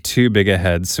want to get too big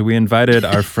ahead, so we invited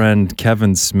our friend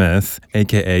Kevin Smith,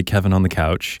 aka Kevin on the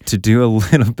Couch, to do a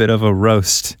little bit of a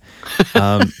roast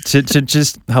to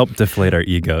just help deflate our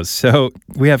egos. So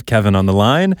we have Kevin on the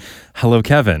line. Hello,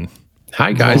 Kevin.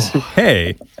 Hi, guys.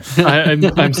 Hey.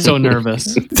 I'm so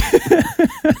nervous.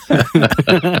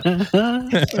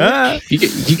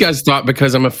 You guys thought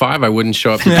because I'm a 5, I wouldn't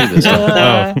show up to do this.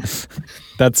 Oh,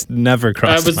 that's never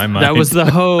crossed my mind. That was the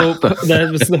hope. That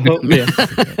was the hope. Yeah.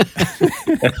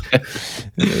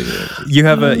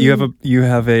 You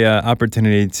have a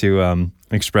opportunity to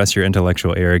express your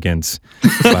intellectual arrogance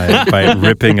by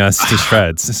ripping us to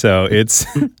shreds. So it's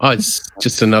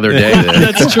just another day. Then.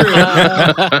 That's true.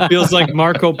 Feels like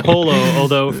Marco Polo,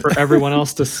 although for everyone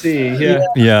else to see.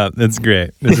 Yeah, that's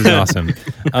great. This is awesome.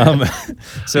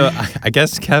 So I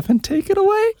guess Kevin, take it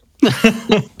away.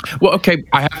 Well, okay.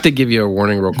 I have to give you a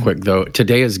warning real quick, though.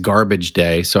 Today is garbage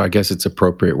day, so I guess it's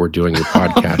appropriate we're doing your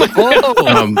podcast.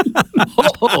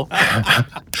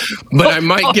 But I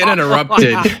might get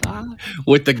interrupted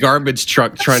with the garbage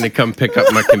truck trying to come pick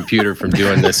up my computer from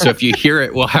doing this. So if you hear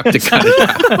it, we'll have to cut it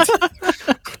out.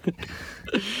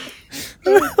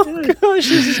 Oh gosh,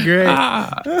 this is great.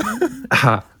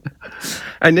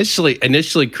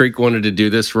 Initially, Creek wanted to do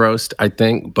this roast, I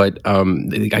think, but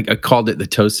I called it the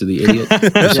toast of the idiot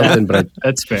or something. But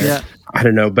that's fair. Yeah. I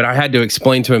don't know, but I had to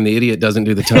explain to him the idiot doesn't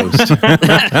do the toast.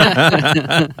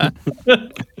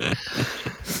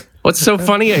 What's so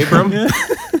funny, Abram?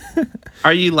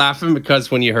 Are you laughing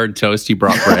because when you heard toast, you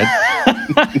brought bread?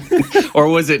 Or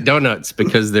was it donuts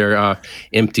because they're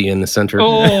empty in the center?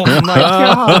 Oh,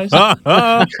 my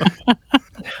gosh.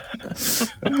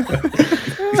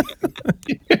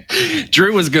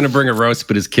 Drew was going to bring a roast,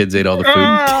 but his kids ate all the food.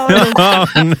 Oh,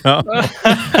 no.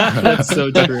 That's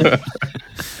so true.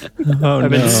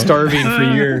 I've been starving for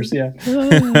years. Yeah.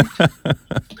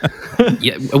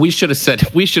 Yeah, we should have said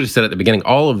at the beginning,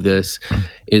 all of this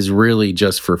is really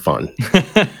just for fun.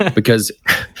 Because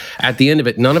at the end of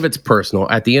it, none of it's personal.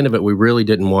 At the end of it, we really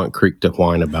didn't want Creek to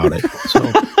whine about it.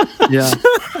 So yeah.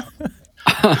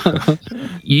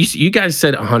 You guys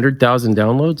said 100,000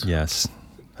 downloads? Yes.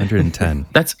 110.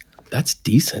 That's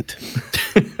decent.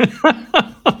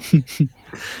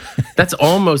 That's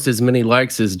almost as many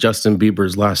likes as Justin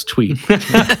Bieber's last tweet.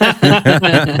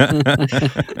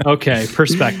 Okay,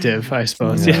 perspective, I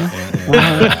suppose.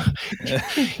 Yeah.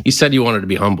 You said you wanted to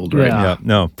be humbled, right? Yeah.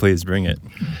 No, please bring it.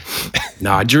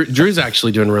 Nah, Drew's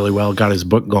actually doing really well. Got his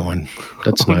book going.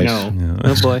 That's nice. No.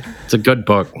 Oh boy, it's a good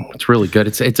book. It's really good.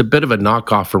 It's a bit of a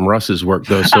knockoff from Russ's work,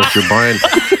 though. So if you're buying,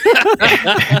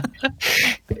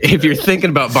 if you're thinking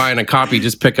about buying a copy,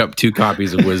 just pick up 2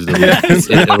 copies of Wisdom.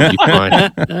 It'll be fine.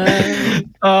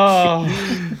 Oh,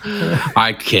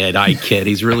 I kid.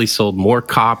 He's really sold more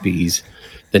copies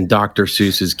than Dr.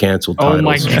 Seuss's canceled titles. Oh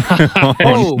my god!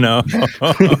 Oh no.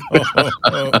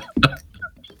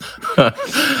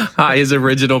 His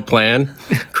original plan.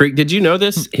 Creek, did you know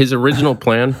this? His original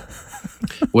plan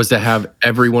was to have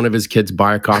every one of his kids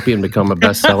buy a copy and become a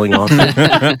best-selling author.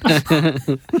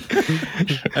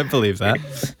 I believe that.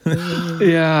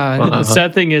 Yeah. The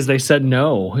sad thing is they said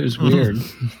no. It was weird.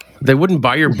 They wouldn't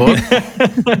buy your book?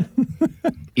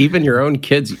 Even your own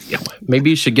kids. Maybe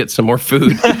you should get some more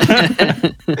food.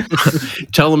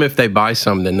 Tell them if they buy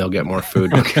some, then they'll get more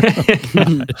food.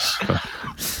 Okay.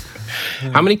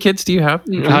 How many kids do you have?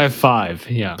 I have 5,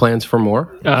 yeah. Plans for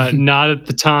more? Not at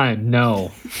the time,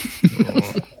 no.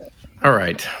 All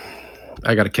right.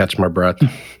 I got to catch my breath.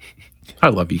 I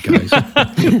love you guys.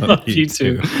 Love you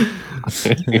too.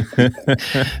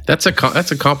 That's a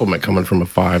compliment coming from a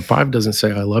 5. 5 doesn't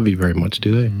say I love you very much,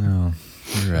 do they? No,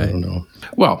 you're right. I don't know.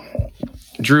 Well,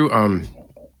 Drew,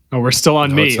 Oh, we're still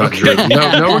on me. Okay.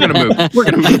 No, we're gonna move. We're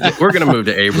gonna move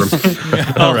to Abram.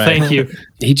 Oh, right. Thank you.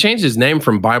 He changed his name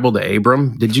from Bible to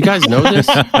Abram. Did you guys know this?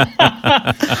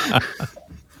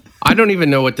 I don't even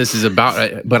know what this is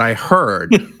about, but I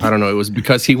heard. I don't know. It was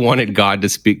because he wanted God to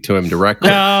speak to him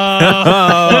directly.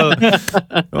 Oh,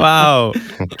 wow,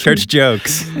 church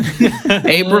jokes.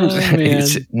 Abram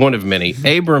is one of many.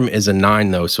 Abram is a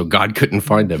 9 though, so God couldn't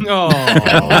find him. Oh.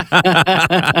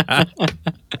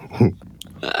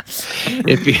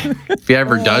 If he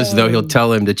ever does, though, he'll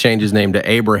tell him to change his name to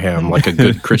Abraham, like a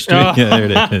good Christian. Yeah, there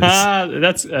it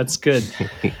is. That's good.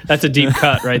 That's a deep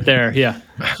cut right there. Yeah.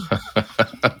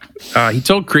 He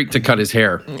told Creek to cut his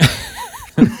hair.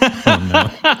 Oh, no.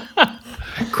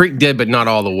 Creek did, but not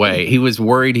all the way. He was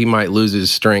worried he might lose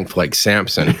his strength like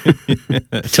Samson.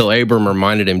 Till Abram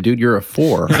reminded him, dude, you're a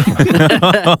 4.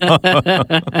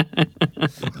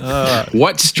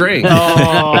 What strength?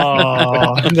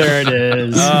 Oh, there it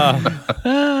is.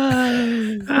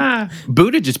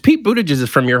 Pete Buttigieg is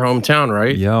from your hometown,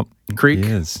 right? Yep. Creek? He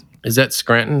is. Is that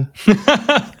Scranton?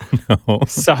 No.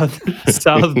 South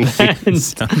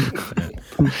Bend.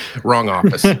 Wrong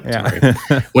office. Yeah.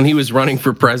 When he was running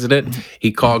for president,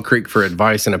 he called Creek for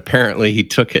advice, and apparently he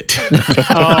took it. That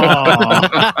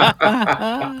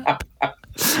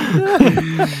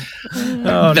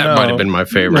might have been my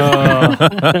favorite.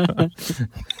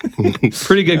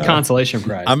 Pretty good consolation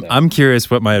prize. I'm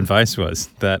curious what my advice was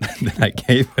that I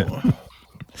gave him.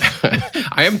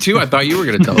 I am too. I thought you were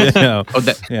going to tell us. Yeah. Oh,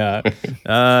 that, Yeah.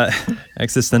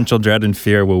 Existential dread and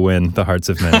fear will win the hearts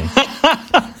of many.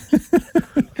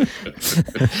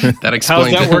 that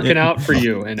explains How's that it. working out for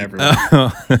you and everyone?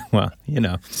 Well, you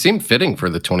know. Seemed fitting for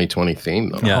the 2020 theme,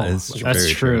 though. Yeah, Oh, it's that's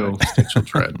very true. Existential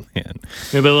dread. Man.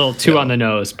 Maybe a little too on the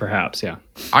nose, perhaps. Yeah.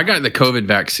 I got the COVID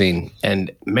vaccine,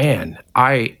 and man,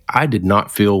 I did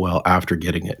not feel well after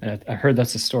getting it. I heard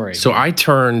that's a story. So I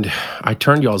turned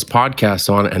y'all's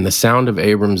podcast on, and the sound of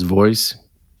Abram's voice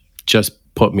just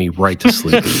put me right to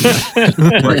sleep.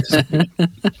 Right to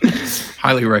sleep.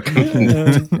 Highly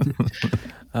recommend.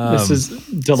 This is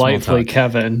delightfully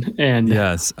Kevin, and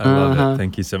Yes, I love it.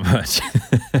 Thank you so much.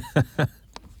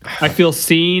 I feel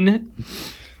seen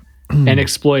and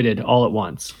exploited all at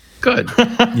once. Good.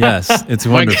 Yes, it's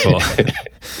wonderful.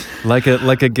 like a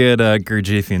good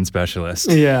Gurdjieffian specialist.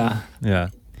 Yeah. Yeah.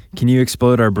 Can you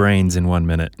explode our brains in 1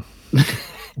 minute?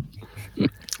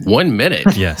 1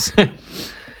 minute. Yes.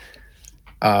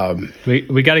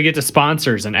 We got to get to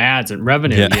sponsors and ads and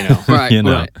revenue, Yeah. you know. Right. You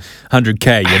know, Right.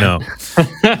 100K, you know.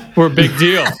 We're a big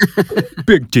deal.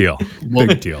 Big deal.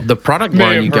 Big deal. The product May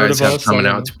line have you heard guys of have us, coming I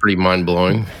out don't is pretty mind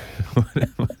blowing.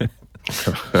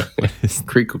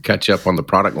 Creek will catch you up on the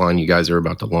product line you guys are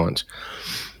about to launch.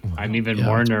 I'm even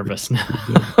more nervous now.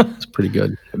 It's pretty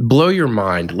good. Blow your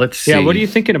mind. Let's see. Yeah, what are you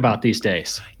thinking about these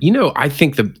days? You know, I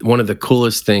think one of the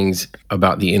coolest things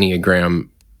about the Enneagram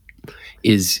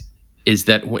is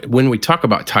that when we talk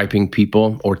about typing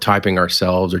people or typing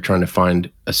ourselves or trying to find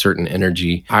a certain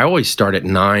energy, I always start at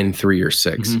 9, 3, or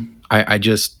 6. Mm-hmm. I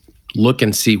just look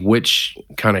and see which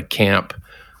kind of camp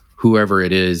whoever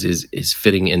it is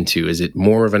fitting into. Is it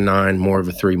more of a 9, more of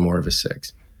a 3, more of a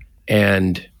 6?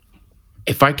 And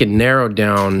if I can narrow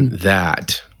down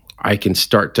that, I can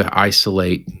start to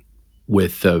isolate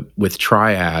with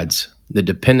triads. The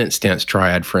dependent stance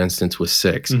triad, for instance, with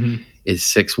 6 is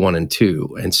 6, 1, and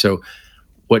 2. And so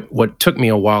what took me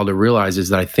a while to realize is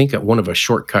that I think that one of the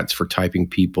shortcuts for typing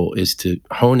people is to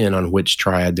hone in on which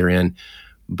triad they're in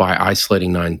by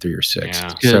isolating 9, 3, or 6.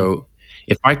 Yeah. So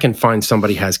if I can find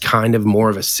somebody has kind of more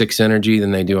of a 6 energy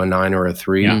than they do a 9 or a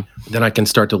 3, then I can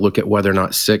start to look at whether or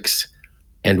not 6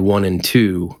 and 1 and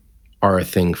 2 are a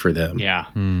thing for them. Yeah.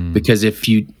 Because if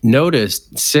you notice,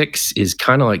 6 is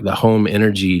kind of like the home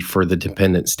energy for the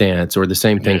dependent stance, or the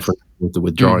same thing with the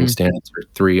withdrawing stance, or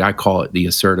 3. I call it the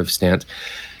assertive stance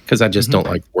because I just don't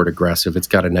like the word aggressive. It's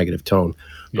got a negative tone.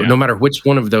 But no matter which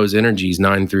one of those energies,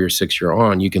 9, 3, or 6 you're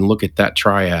on, you can look at that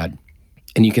triad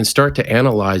and you can start to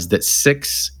analyze that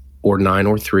 6 or 9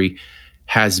 or 3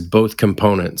 has both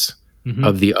components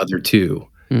of the other 2.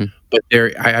 But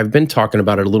I've been talking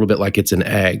about it a little bit like it's an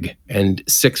egg, and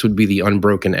 6 would be the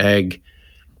unbroken egg,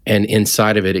 and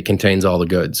inside of it, it contains all the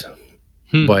goods.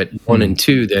 But 1 and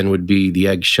 2 then would be the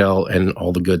eggshell and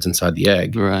all the goods inside the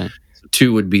egg. Right.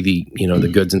 2 would be the the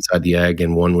goods inside the egg,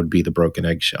 and 1 would be the broken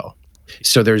eggshell.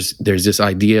 So there's this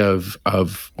idea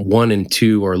of 1 and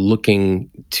 2 are looking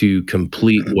to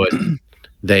complete what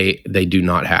they do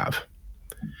not have.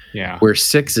 Yeah. Where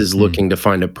 6 is looking to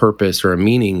find a purpose or a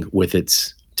meaning with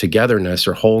its togetherness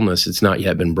or wholeness. It's not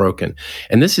yet been broken.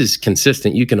 And this is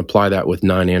consistent. You can apply that with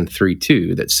 9 and 3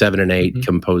 too, that 7 and 8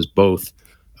 compose both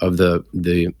of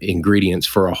the ingredients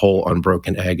for a whole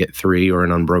unbroken egg at 3 or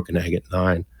an unbroken egg at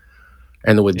 9.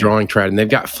 And the withdrawing triad, and they've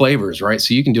got flavors, right?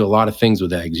 So you can do a lot of things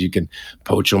with eggs. You can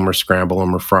poach them or scramble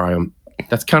them or fry them.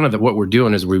 That's kind of what we're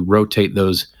doing is we rotate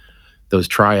those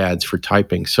triads for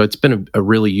typing. So it's been a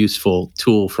really useful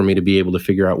tool for me to be able to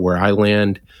figure out where I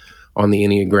land on the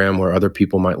Enneagram, where other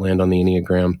people might land on the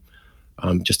Enneagram.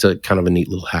 Just a kind of a neat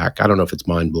little hack. I don't know if it's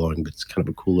mind-blowing, but it's kind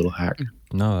of a cool little hack.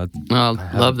 No, I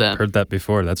love that. Heard that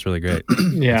before. That's really great.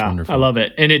 Yeah, I love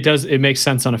it. And it makes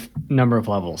sense on a number of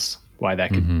levels why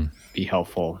that could be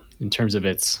helpful in terms of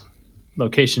its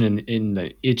location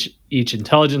in each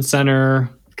intelligence center,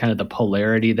 kind of the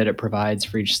polarity that it provides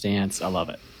for each stance. I love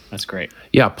it. That's great.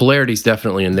 Yeah, polarity's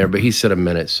definitely in there, but he said a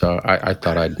minute, so I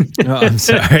thought I'd. Oh, I'm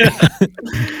sorry.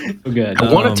 Good.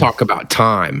 I want to talk about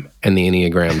time and the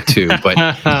Enneagram too, but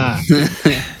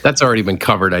that's already been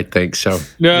covered, I think. So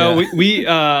no,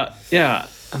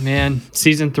 man,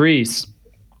 season 3's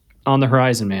on the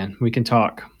horizon, man. We can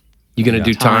talk. You gonna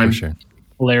do time? Sure.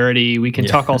 Polarity. We can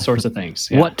talk all sorts of things.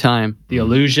 Yeah. What time? The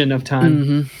illusion of time.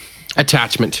 Mm-hmm.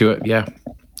 Attachment to it. Yeah.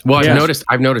 Well,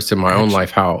 I've noticed in my own life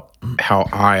how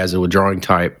I, as a withdrawing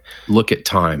type, look at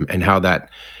time and how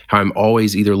I'm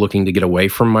always either looking to get away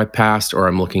from my past or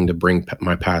I'm looking to bring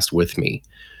my past with me.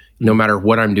 No matter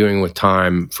what I'm doing with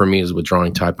time, for me as a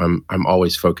withdrawing type, I'm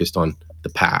always focused on the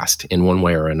past in one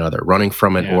way or another, running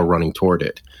from it or running toward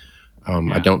it.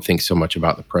 I don't think so much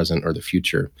about the present or the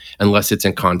future unless it's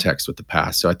in context with the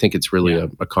past. So I think it's really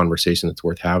a conversation that's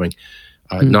worth having.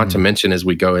 Not to mention, as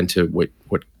we go into what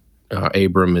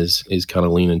Abram is kind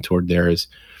of leaning toward there, is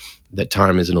that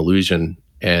time is an illusion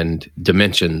and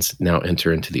dimensions now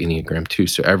enter into the Enneagram too.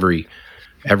 So every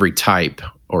type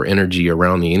or energy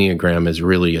around the Enneagram is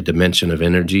really a dimension of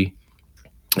energy.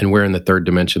 And we're in the third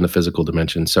dimension, the physical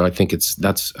dimension. So I think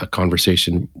that's a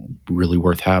conversation really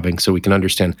worth having so we can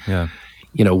understand,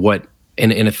 what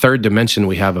in a third dimension,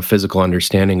 we have a physical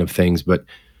understanding of things, but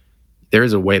there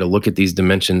is a way to look at these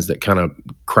dimensions that kind of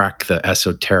crack the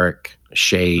esoteric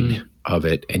shade of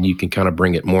it. And you can kind of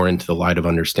bring it more into the light of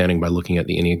understanding by looking at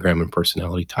the Enneagram and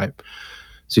personality type.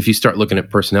 So if you start looking at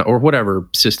personality or whatever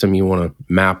system you want to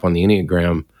map on the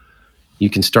Enneagram, you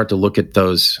can start to look at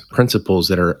those principles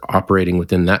that are operating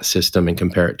within that system and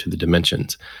compare it to the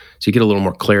dimensions. So you get a little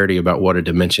more clarity about what a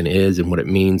dimension is and what it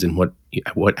means and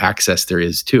what access there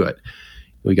is to it.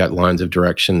 We got lines of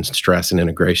direction, stress, and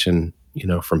integration,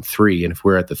 from 3. And if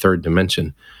we're at the third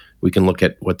dimension, we can look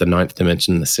at what the 9th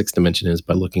dimension and the 6th dimension is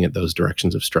by looking at those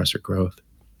directions of stress or growth.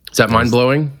 Is that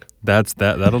mind-blowing?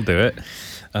 That'll do it.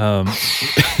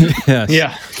 Yes.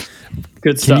 Yeah.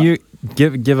 Good stuff. Can you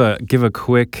give a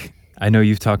quick? I know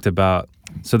you've talked about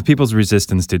the people's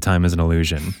resistance to time as an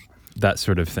illusion, that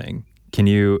sort of thing. Can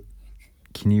you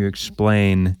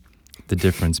explain the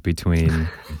difference between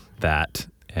that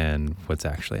and what's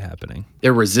actually happening?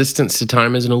 Their resistance to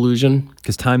time is an illusion?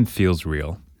 Because time feels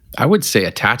real. I would say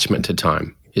attachment to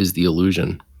time is the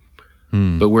illusion.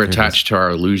 But we're attached to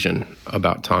our illusion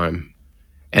about time.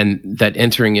 And that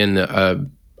entering in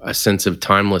a sense of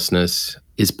timelessness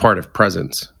is part of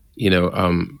presence.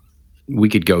 We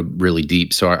could go really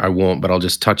deep, so I won't, but I'll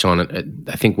just touch on it.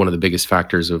 I think one of the biggest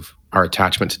factors of our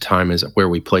attachment to time is where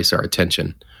we place our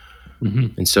attention.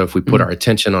 Mm-hmm. And so if we put our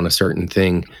attention on a certain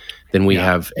thing, then we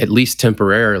have, at least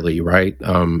temporarily, right,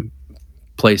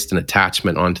 placed an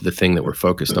attachment onto the thing that we're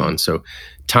focused on. So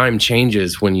time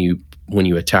changes when you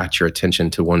attach your attention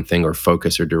to one thing or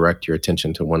focus or direct your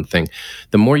attention to one thing.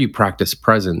 The more you practice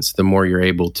presence, the more you're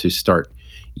able to start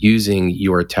using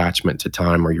your attachment to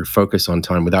time or your focus on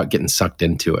time without getting sucked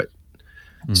into it.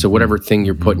 Mm-hmm. So whatever thing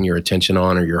you're putting your attention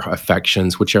on or your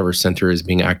affections, whichever center is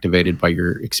being activated by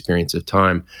your experience of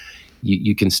time,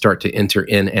 you can start to enter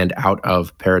in and out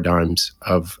of paradigms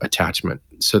of attachment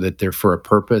so that they're for a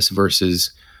purpose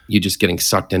versus you just getting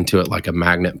sucked into it like a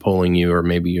magnet pulling you, or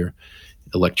maybe your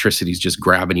electricity is just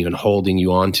grabbing you and holding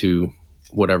you onto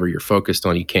whatever you're focused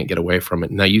on. You can't get away from it.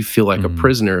 Now you feel like a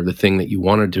prisoner of the thing that you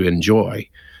wanted to enjoy.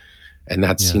 And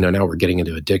that's, now we're getting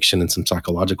into addiction and some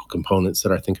psychological components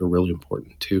that I think are really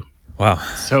important too. Wow.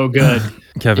 So good.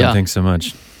 Kevin, thanks so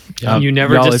much. You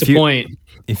never disappoint.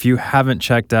 If you haven't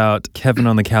checked out Kevin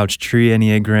on the Couch Tree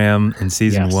Enneagram in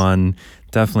season 1,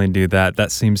 definitely do that.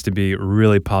 That seems to be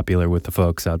really popular with the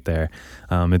folks out there.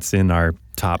 It's in our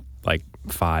top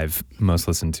 5 most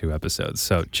listened to episodes.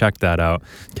 So check that out.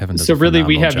 Kevin does so really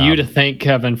we have job. You to thank,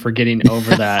 Kevin, for getting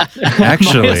over that.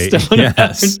 Actually,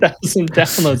 yes. 1,000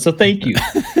 downloads. So thank you.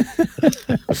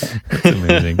 That's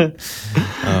amazing.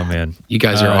 Oh man. You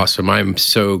guys are awesome. I'm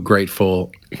so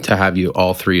grateful to have you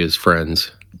all 3 as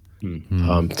friends.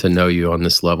 To know you on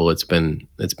this level. It's been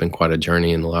quite a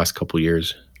journey in the last couple of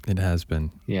years. It has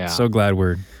been. Yeah. So glad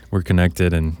we're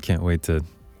connected and can't wait to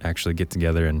actually get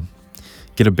together and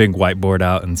get a big whiteboard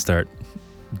out and start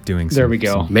doing there we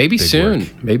go. Maybe soon.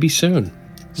 Work. Maybe soon.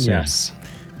 Yes.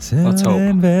 Soon. Let's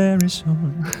hope. Very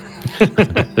soon.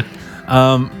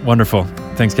 Wonderful.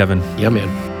 Thanks, Kevin. Yeah, man.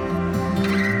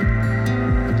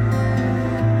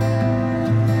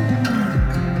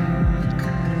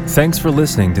 Thanks for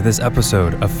listening to this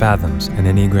episode of Fathoms, an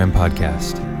Enneagram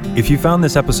podcast. If you found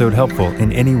this episode helpful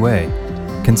in any way,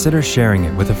 consider sharing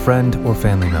it with a friend or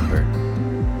family member.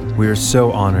 We are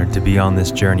so honored to be on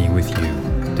this journey with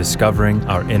you, discovering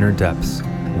our inner depths,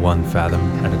 one fathom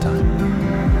at a time.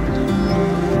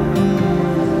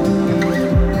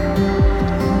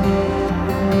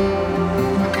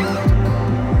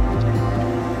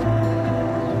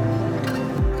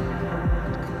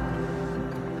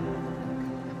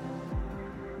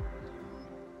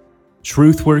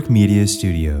 Truthwork Media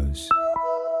Studios.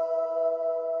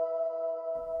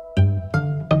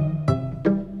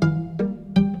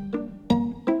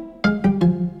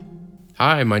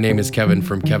 Hi, my name is Kevin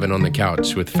from Kevin on the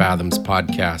Couch with Fathoms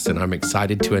Podcast, and I'm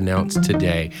excited to announce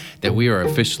today that we are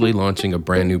officially launching a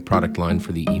brand new product line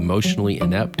for the emotionally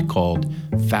inept called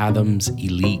Fathoms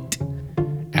Elite.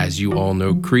 As you all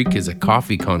know, Creek is a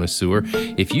coffee connoisseur.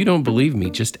 If you don't believe me,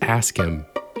 just ask him.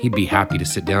 He'd be happy to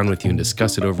sit down with you and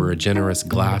discuss it over a generous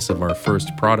glass of our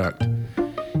first product.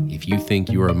 If you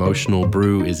think your emotional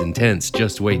brew is intense,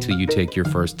 just wait till you take your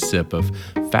first sip of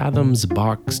Fathoms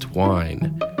Boxed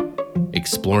Wine.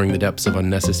 Exploring the depths of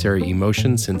unnecessary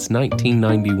emotion since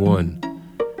 1991.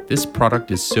 This product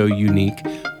is so unique,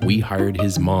 we hired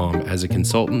his mom as a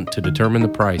consultant to determine the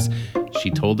price.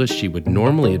 She told us she would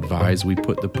normally advise we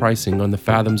put the pricing on the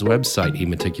Fathoms website he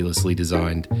meticulously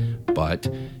designed. But,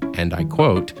 and I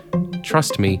quote,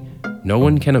 "Trust me, no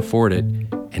one can afford it,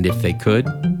 and if they could,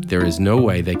 there is no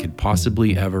way they could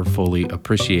possibly ever fully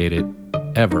appreciate it,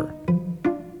 ever."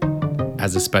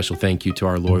 As a special thank you to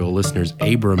our loyal listeners,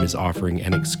 Abram is offering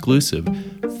an exclusive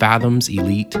Fathoms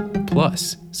Elite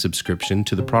Plus subscription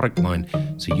to the product line,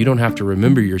 so you don't have to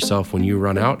remember yourself when you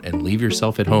run out and leave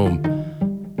yourself at home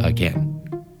again.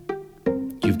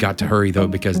 You've got to hurry though,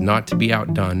 because not to be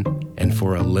outdone, and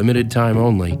for a limited time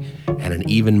only, at an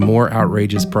even more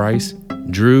outrageous price,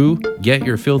 Drew, get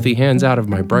your filthy hands out of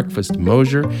my breakfast,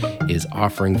 Mosier, is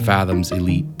offering Fathoms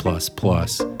Elite Plus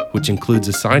Plus, which includes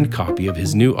a signed copy of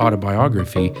his new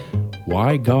autobiography,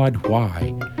 Why God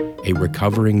Why? A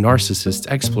recovering narcissist's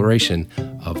exploration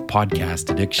of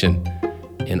podcast addiction.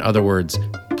 In other words,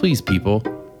 please people,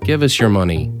 give us your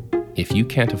money. If you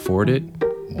can't afford it,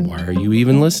 why are you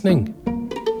even listening?